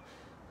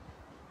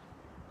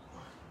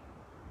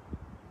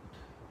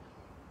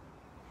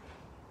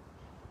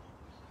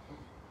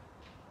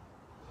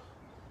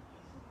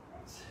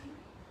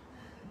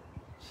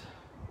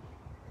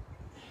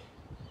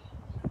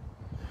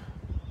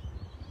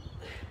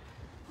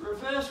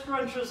 Reverse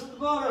crunches at the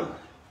bottom.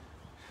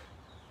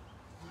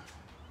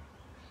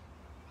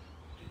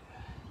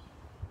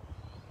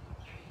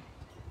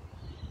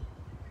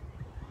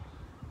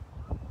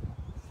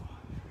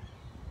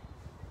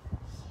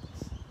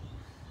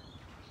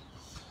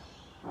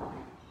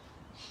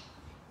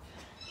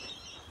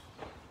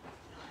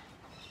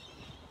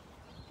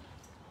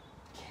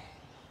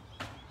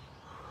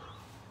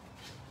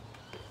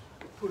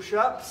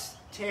 Push-ups,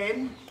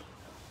 10.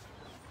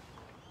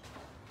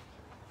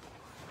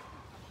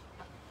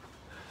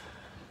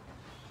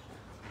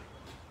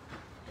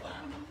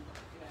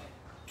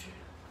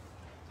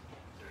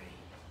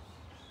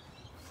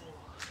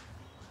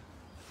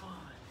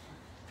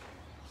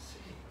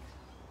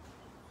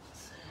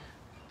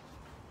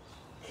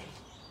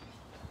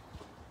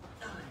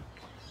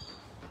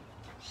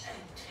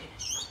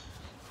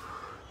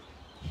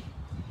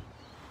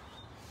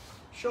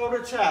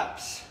 Shoulder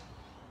taps.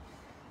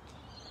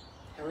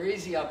 They're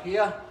easy up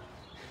here.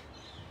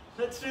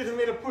 Let's do them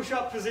in a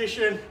push-up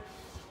position.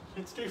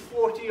 Let's do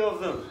 40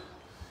 of them.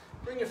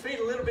 Bring your feet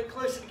a little bit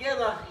closer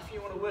together if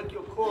you want to work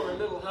your core a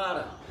little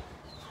harder.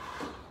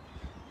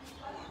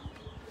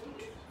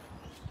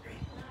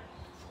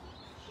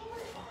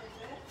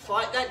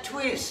 Fight that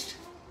twist.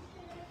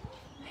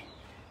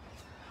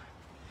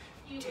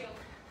 You will.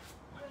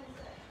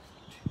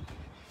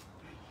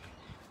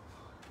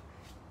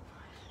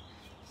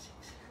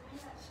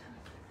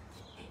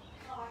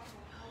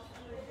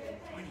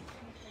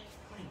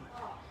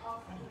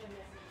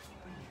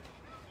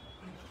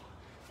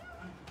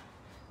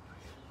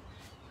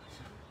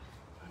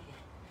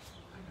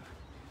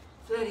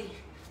 30,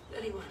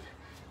 31,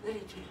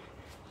 32,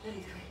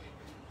 33,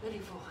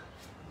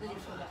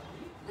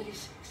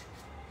 36,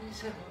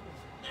 37,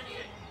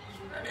 38,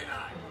 39,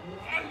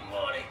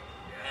 140,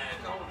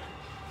 and hold it.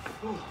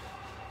 Ooh.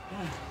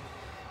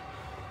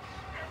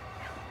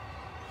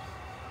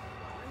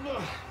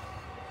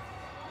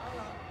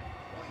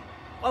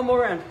 One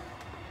more round.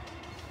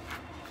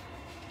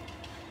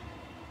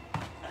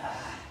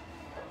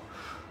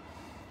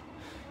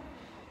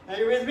 Are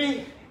you with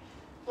me?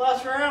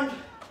 Last round.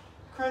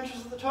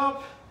 Crunches at the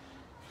top.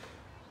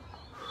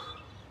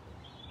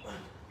 1,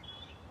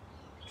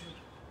 2,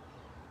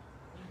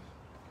 3,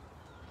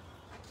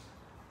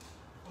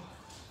 4,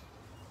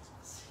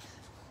 6,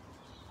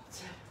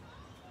 7,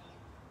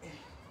 8,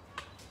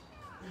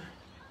 9,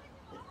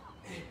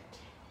 10.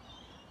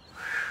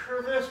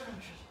 Reverse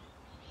crunches.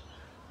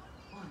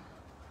 1,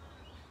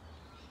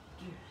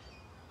 2,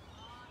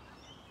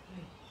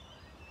 3,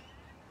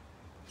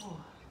 4,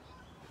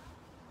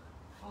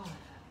 5,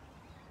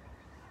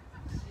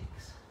 6,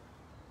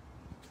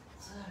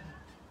 7,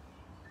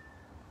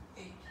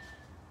 8,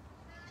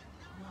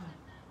 9,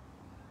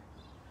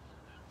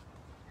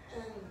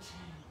 and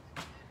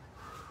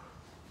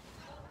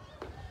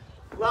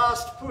 10.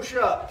 Last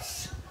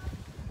push-ups.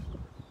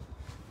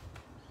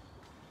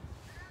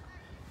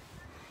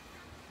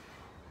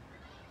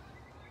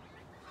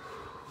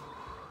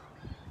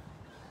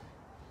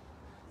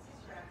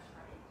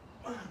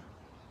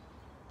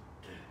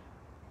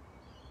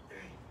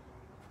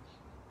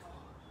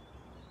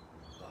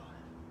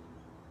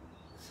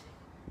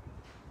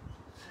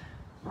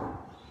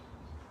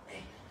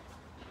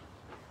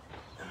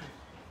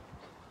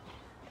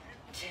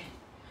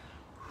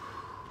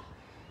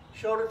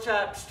 Shoulder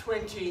taps,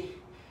 20.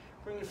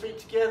 Bring your feet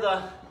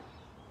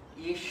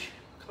together-ish,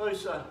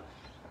 closer.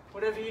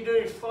 Whatever you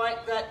do,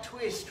 fight that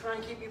twist. Try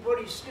and keep your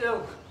body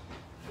still.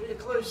 Feet are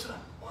closer.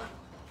 1,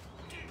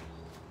 2,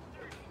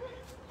 3,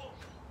 4,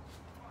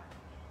 5,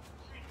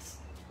 6,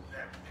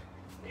 7,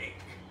 8,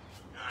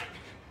 9,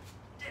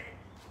 10.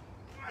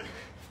 1,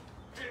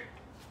 2,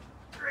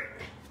 3,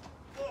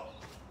 4,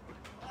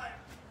 5,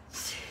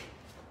 6,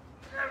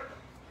 7,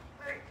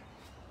 8,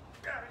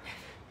 9.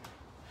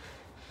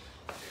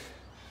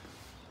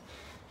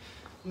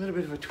 A little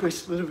bit of a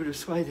twist, a little bit of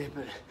sway there,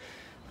 but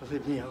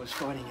believe me, I was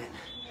fighting it.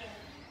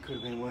 Could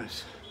have been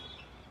worse.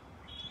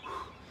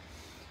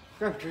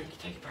 Grab a drink,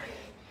 take a break.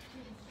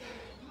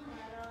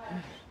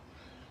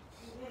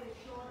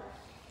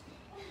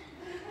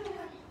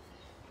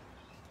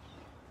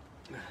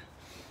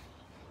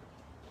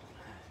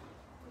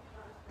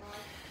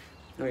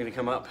 We're going to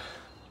come up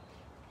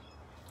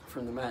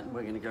from the mat and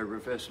we're going to go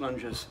reverse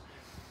lunges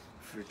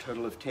for a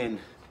total of 10.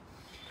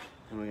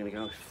 And we're going to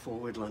go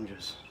forward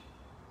lunges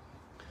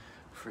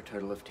for a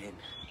total of 10.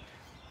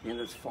 And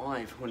it's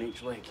 5 on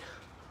each leg.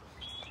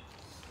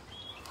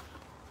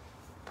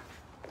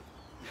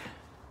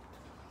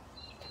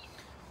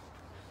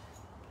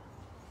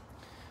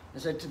 I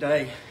said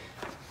today,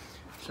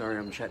 sorry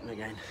I'm chatting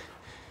again,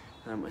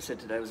 I said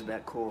today was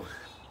about core.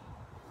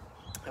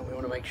 And we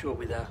want to make sure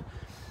with our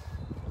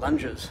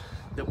lunges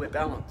that we're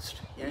balanced,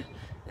 yeah?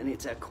 And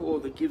it's our core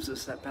that gives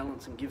us that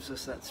balance and gives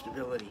us that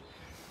stability,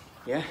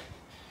 yeah?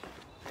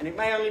 And it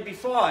may only be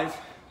 5,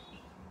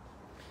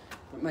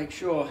 but make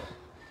sure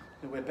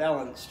that we're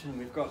balanced and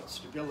we've got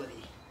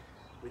stability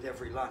with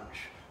every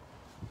lunge.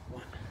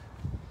 1,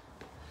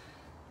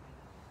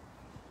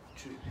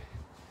 2,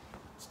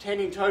 it's 10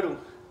 in total.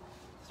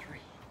 3,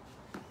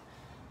 4,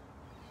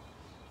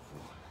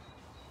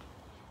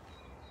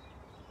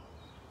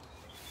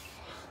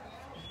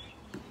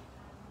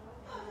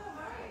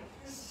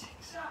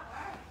 6,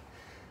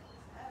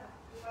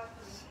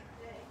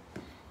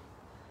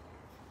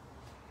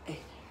 8,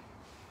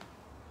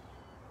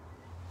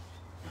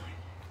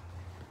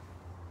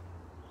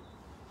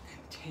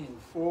 10.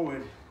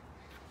 Forward,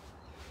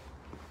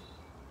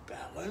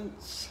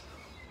 balance.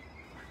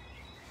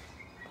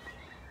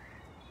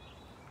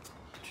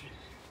 2,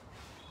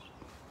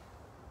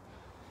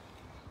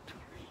 3,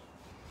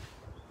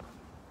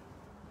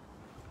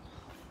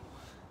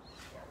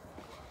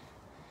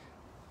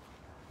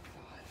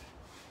 5,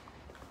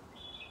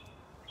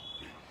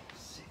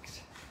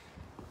 6,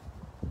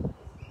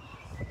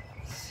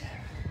 7,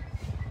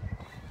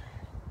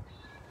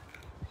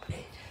 8.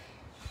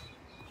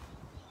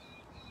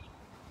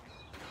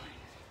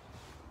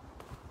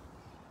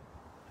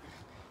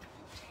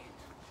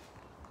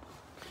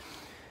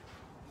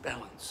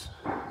 Balance,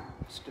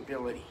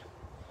 stability.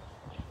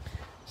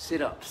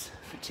 Sit-ups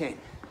for 10.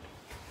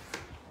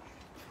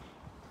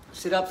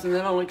 Sit-ups, and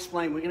then I'll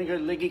explain. We're going to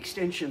go leg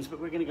extensions, but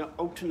we're going to go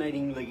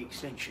alternating leg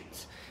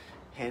extensions.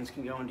 Hands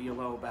can go under your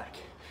lower back.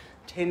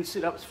 10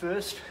 sit-ups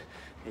first,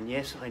 and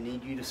yes, I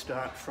need you to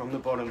start from the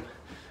bottom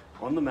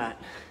on the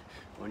mat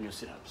on your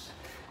sit-ups.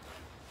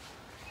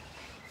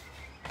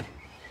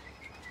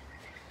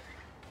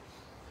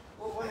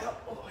 All the way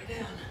up, all the way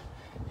down.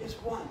 Here's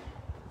 1. 8,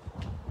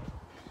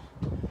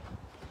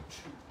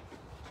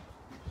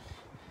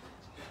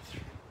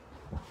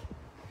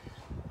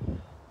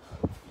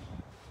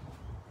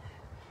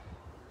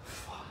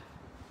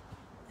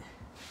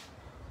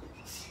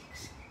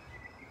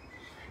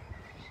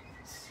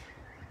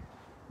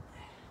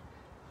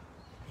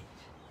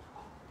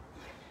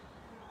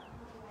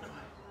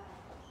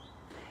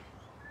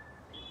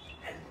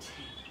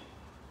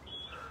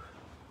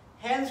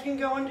 Hands can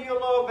go into your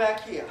lower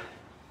back here.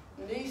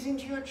 Knees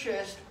into your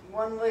chest,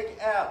 one leg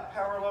out,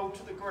 parallel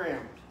to the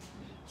ground.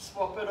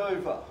 Swap it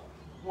over.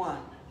 1,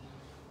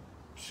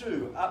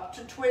 2, up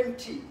to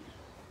 20.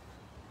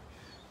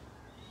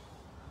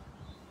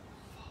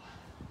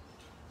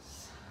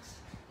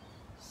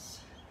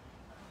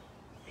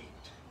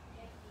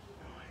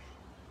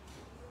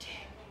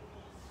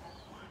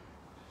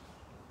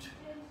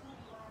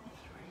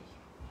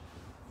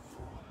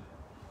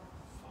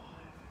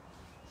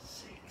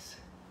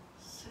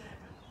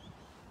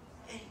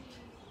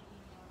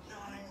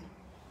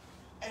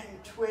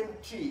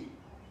 20.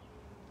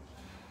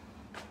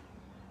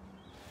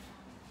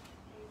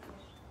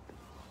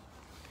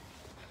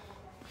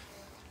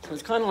 So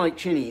it's kind of like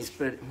chinnies,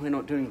 but we're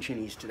not doing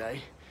chinnies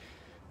today.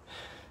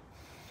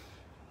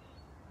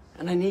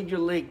 And I need your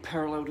leg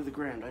parallel to the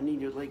ground. I need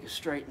your leg as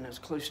straight and as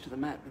close to the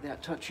mat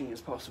without touching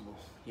as possible,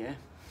 yeah?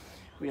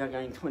 We are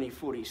going 20,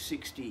 40,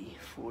 60,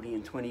 40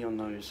 and 20 on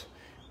those,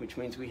 which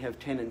means we have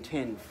 10 and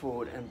 10,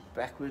 forward and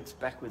backwards,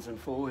 backwards and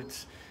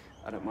forwards.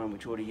 I don't mind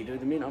which order you do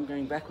them in. I'm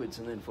going backwards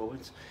and then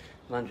forwards.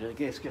 Lunge, I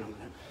guess, get on with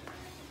it.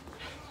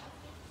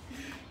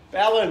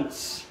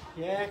 Balance.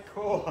 Yeah,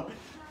 core.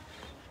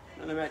 I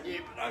don't know about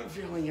you, but I'm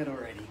feeling it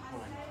already. 1,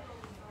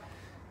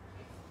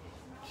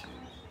 2,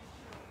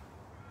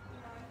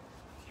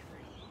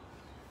 3,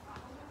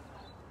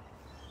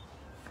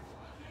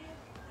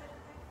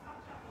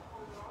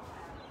 4,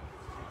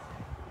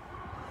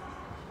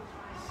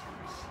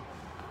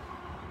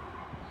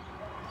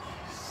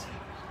 5, 6, 7,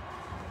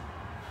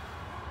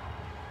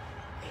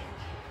 8,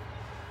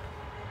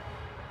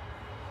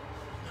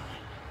 9,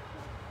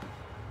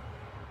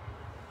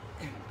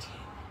 and 10.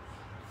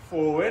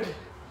 Forward.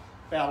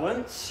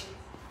 Balance.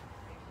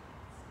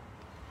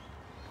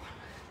 1,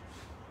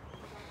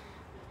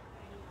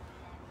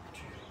 2,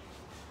 3,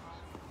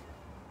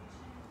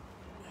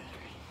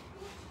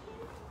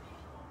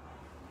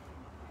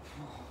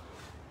 4,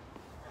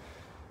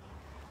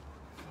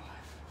 5,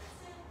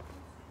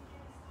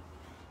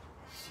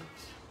 6,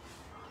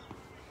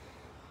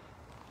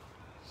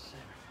 7,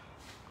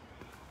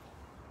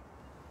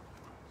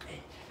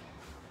 8,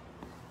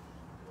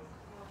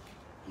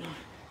 9.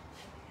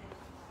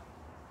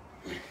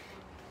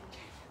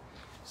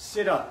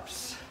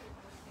 Sit-ups,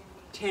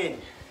 10,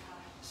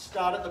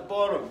 start at the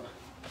bottom. 1,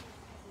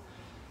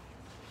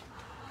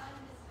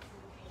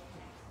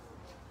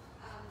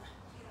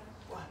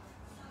 2,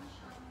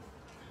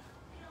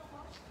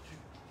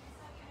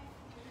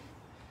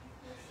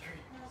 3,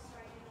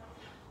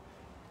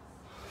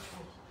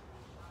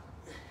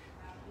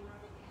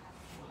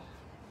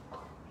 4,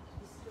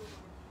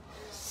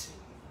 6,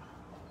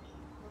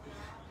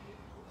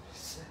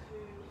 7,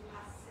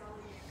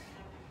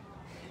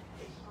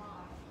 8.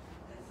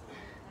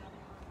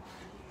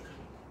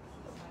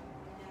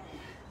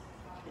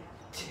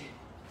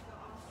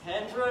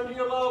 Hands are under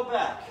your lower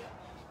back.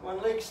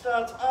 One leg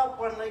starts up,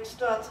 one leg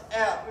starts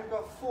out. We've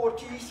got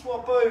 40,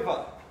 swap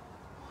over.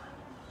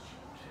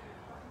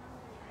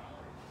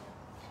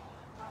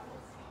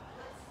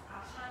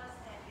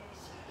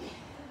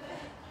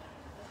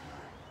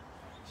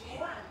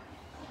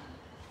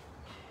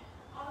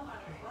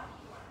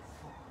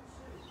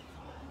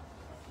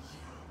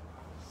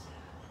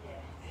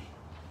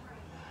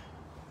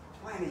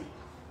 20.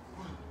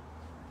 1,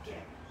 2,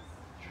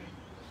 3,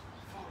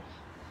 4,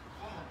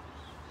 5,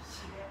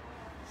 6,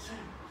 7,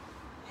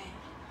 8,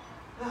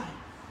 9,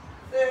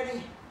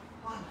 30.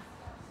 1,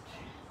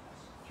 2,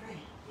 3,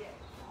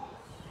 4,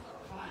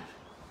 5,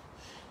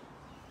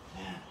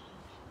 7,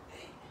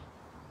 8,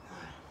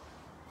 9,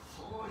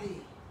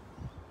 40.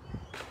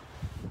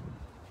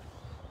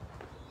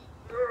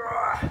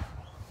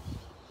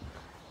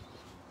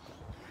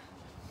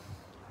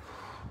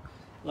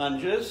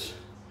 Lunges,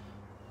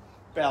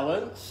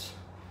 balance,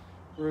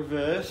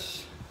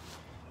 reverse.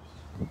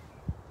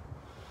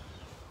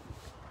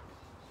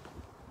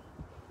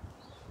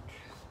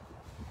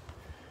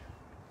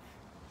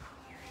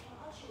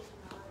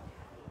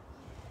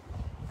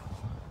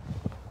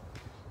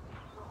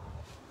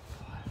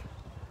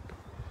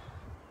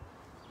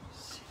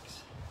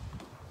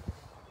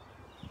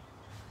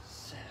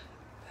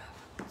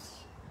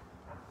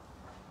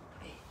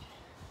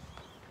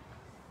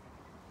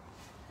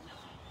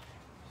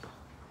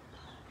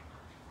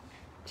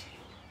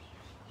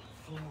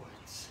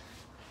 Forwards.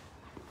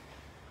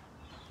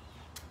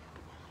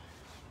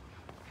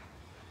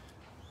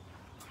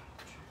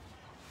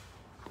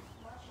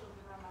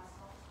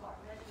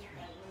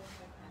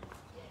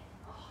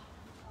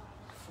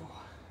 Four.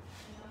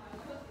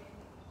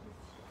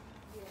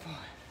 5.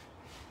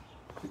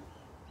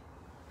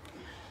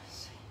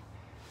 6.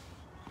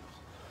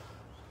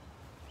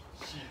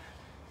 7.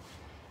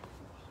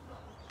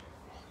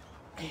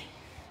 8.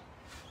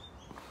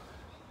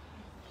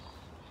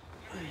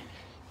 9.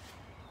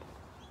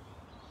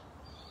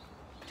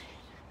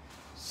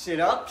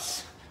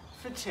 Sit-ups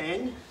for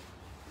 10.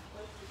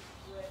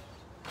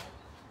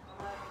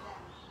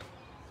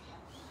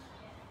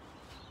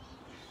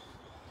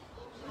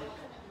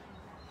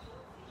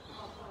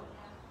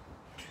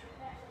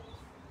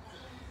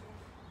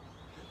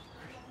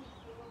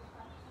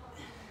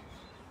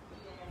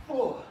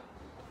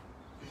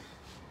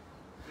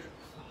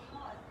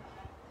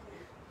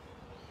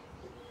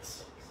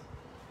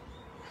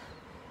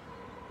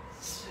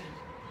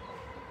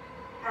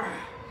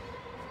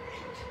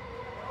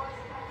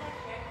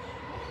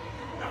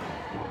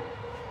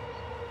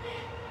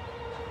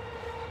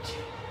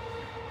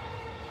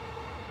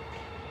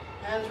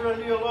 Hands are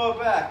under your lower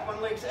back. One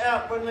leg's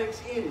out, one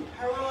leg's in.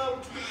 Parallel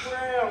to the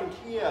ground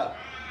here.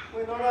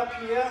 We're not up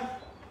here.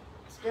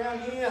 It's down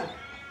here.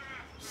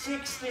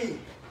 60.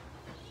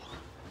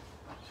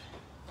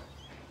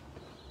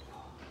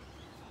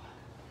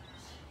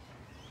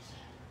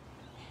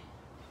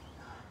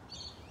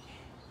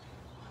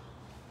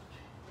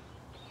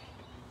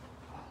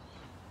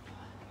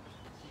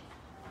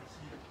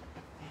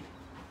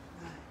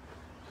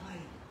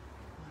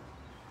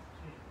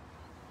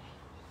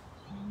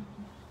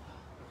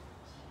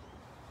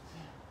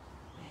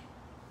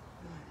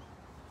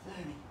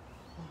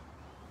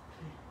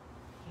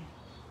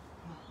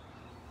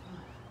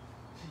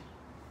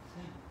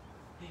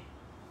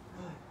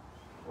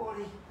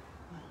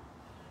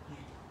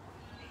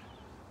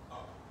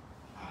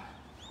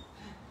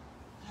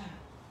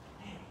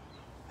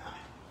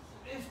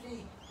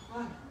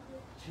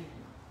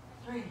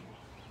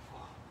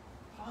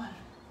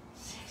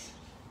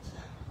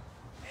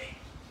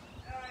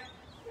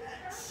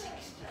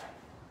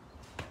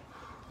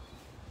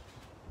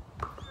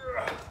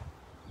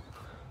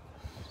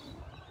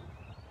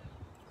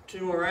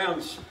 Two more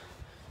rounds.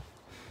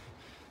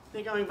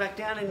 They're going back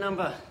down in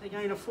number. They're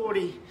going to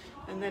 40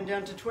 and then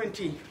down to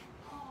 20.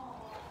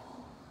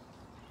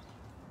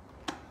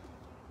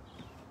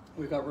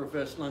 We've got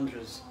reverse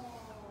lunges.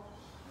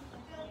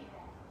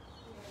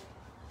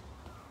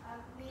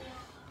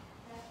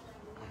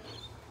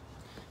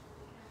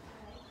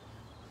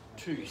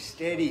 2,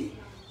 steady.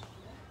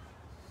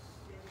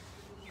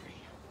 3,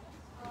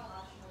 4,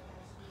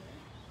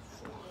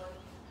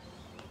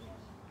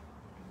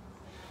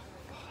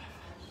 5,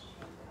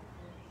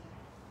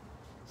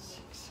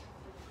 6,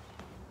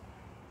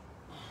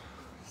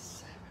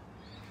 7,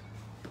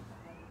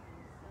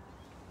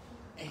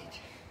 8,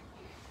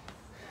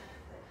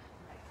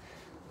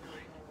 9,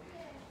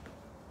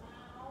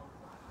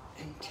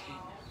 and 10.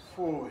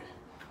 Forward.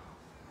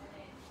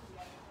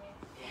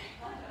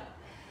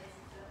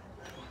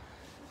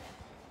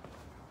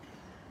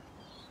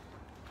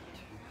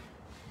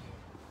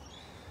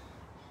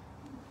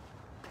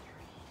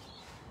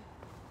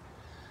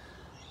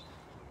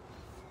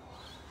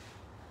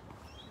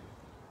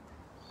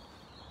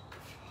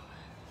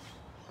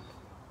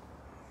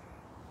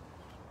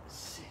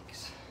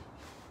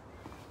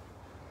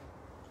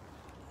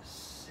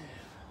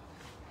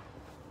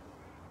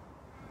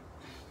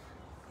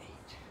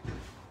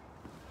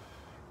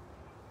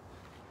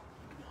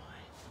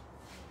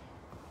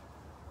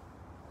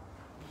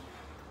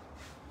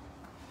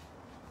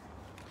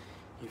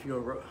 If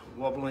you're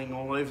wobbling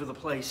all over the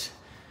place,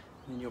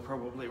 then you're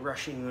probably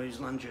rushing those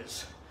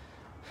lunges,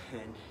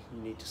 and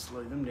you need to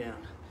slow them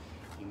down.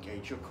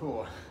 Engage your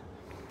core.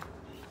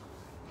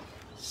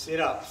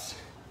 Sit-ups,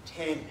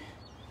 10.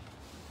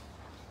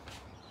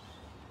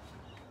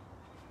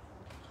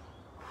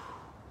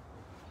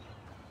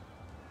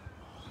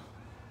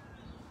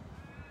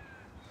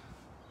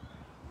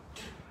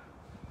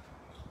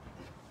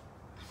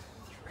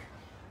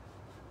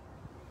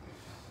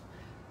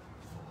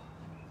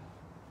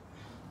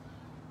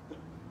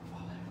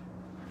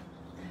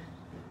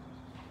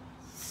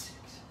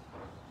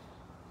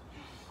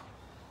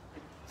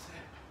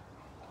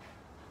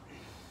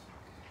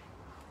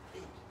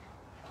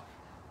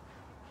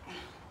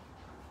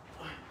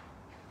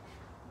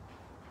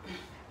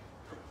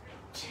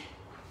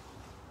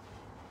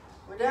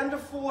 We're down to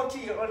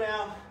 40 on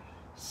our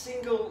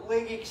single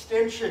leg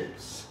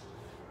extensions.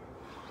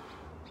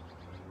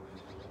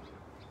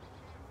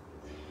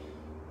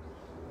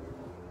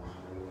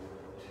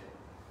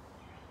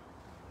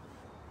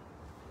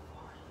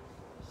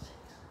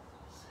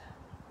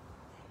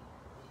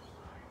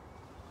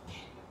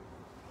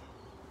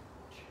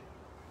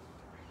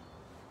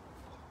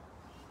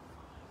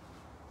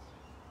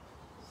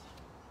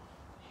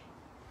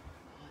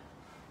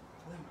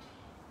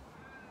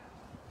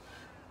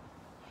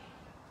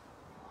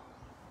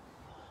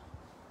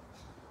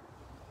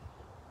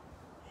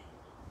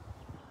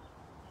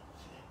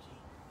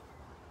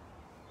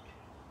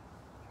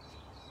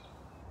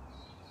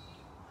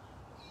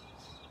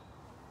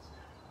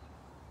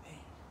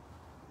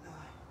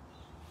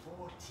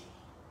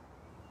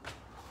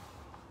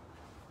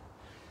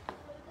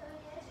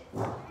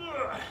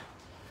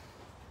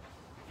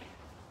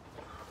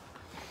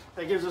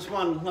 That gives us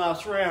one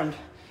last round.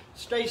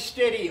 Stay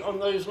steady on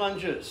those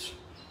lunges.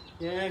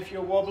 Yeah, if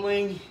you're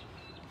wobbling,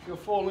 if you're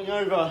falling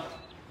over,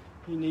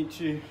 you need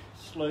to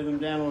slow them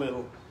down a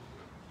little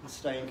and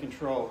stay in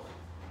control.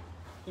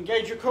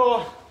 Engage your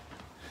core.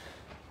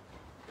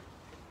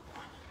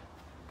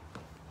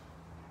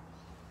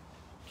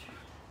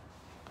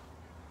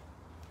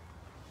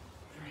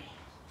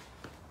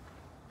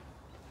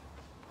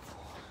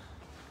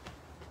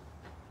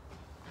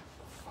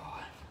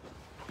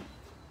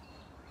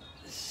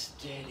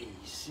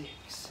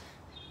 6,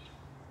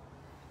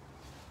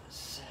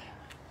 7,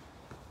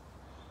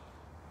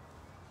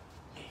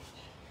 8,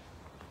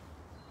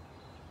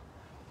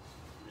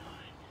 9,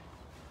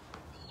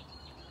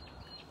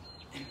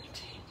 and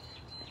 10.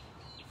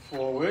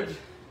 Forward.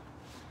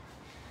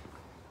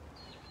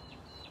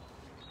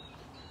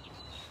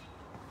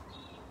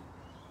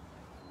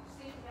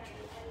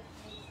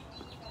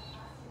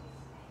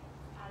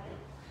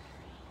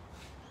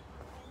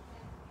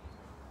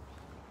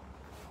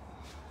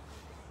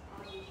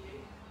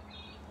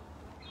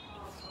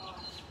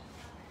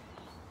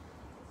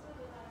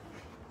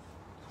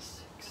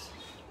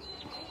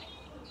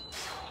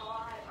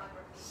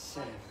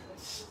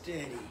 Steady.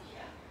 8,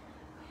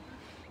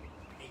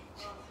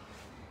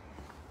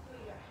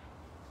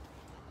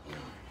 9,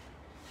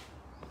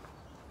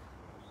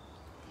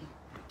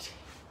 10.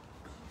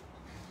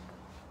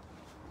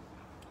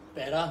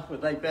 Better? Were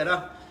they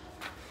better?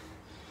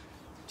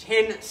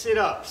 10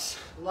 sit-ups.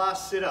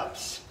 Last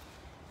sit-ups.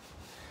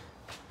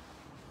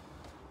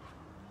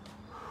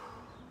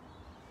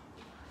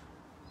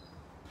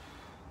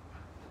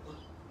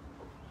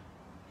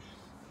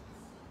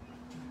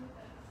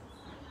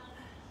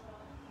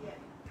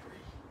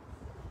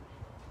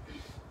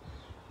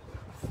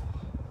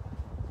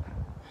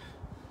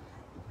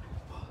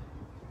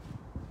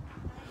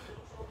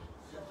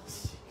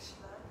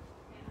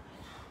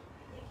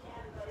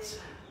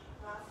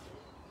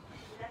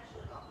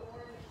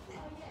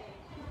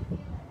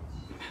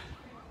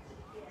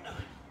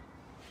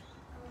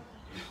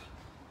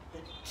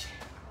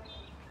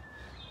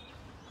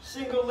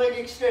 Single leg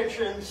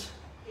extensions,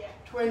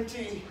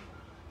 20.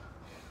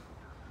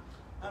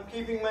 I'm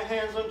keeping my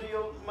hands under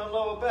my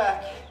lower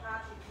back,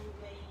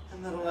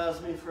 and that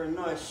allows me for a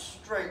nice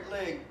straight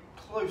leg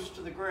close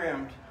to the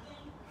ground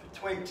for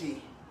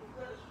 20.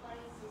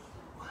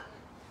 1,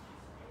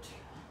 2,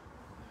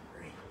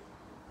 3,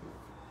 4,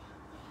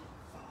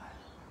 5,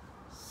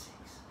 6,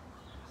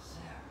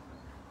 7,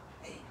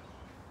 8,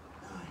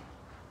 9,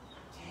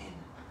 10.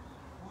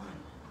 1,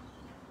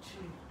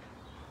 2,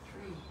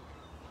 3,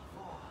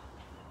 4,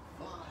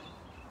 5,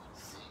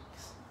 6,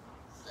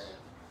 7,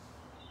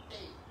 8,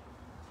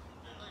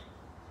 9,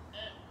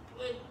 and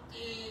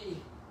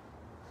 20.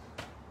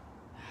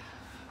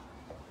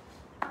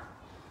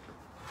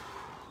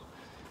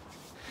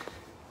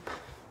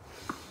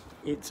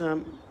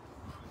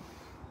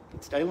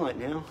 It's daylight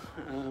now,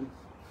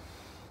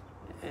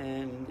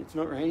 and it's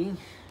not raining,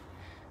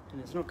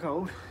 and it's not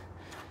cold,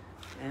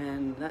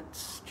 and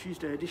that's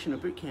Tuesday edition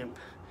of Bootcamp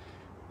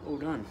all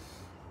done.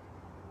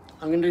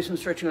 I'm going to do some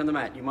stretching on the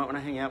mat. You might want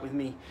to hang out with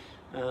me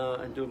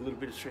and do a little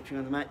bit of stretching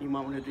on the mat. You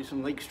might want to do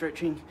some leg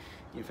stretching.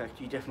 In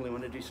fact, you definitely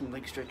want to do some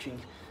leg stretching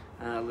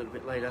a little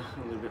bit later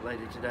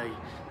today.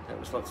 That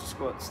was lots of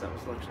squats, that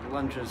was lots of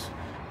lunges.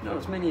 Not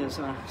as many as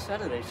our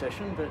Saturday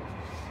session, but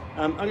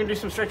I'm going to do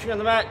some stretching on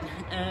the mat,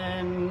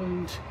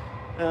 and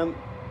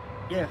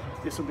yeah,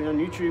 this will be on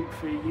YouTube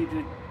for you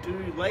to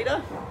do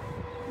later.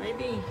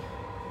 Maybe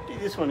do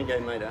this one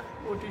again later,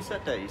 or do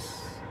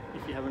Saturdays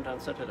if you haven't done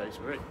Saturdays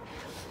already.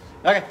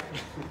 Okay.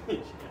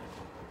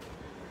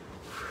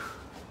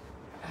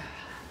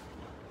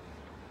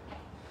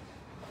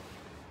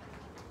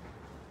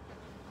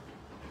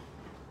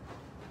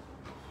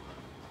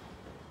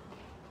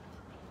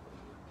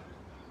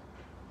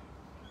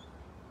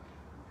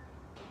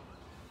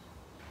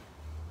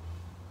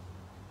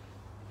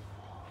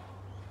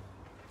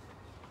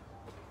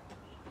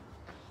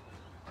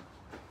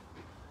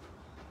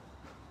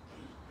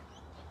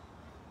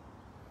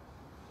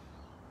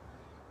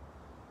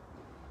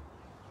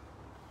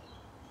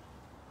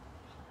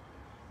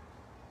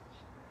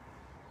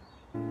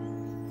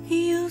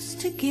 He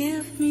used to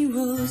give me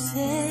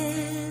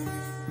roses.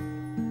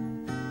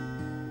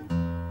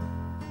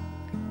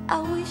 I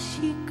wish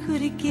he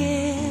could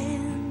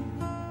again,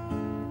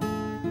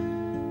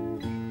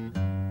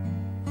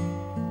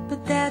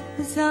 but that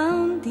was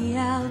on the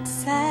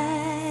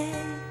outside,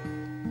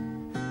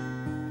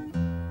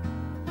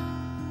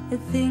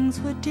 and things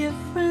were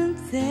different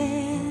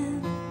then.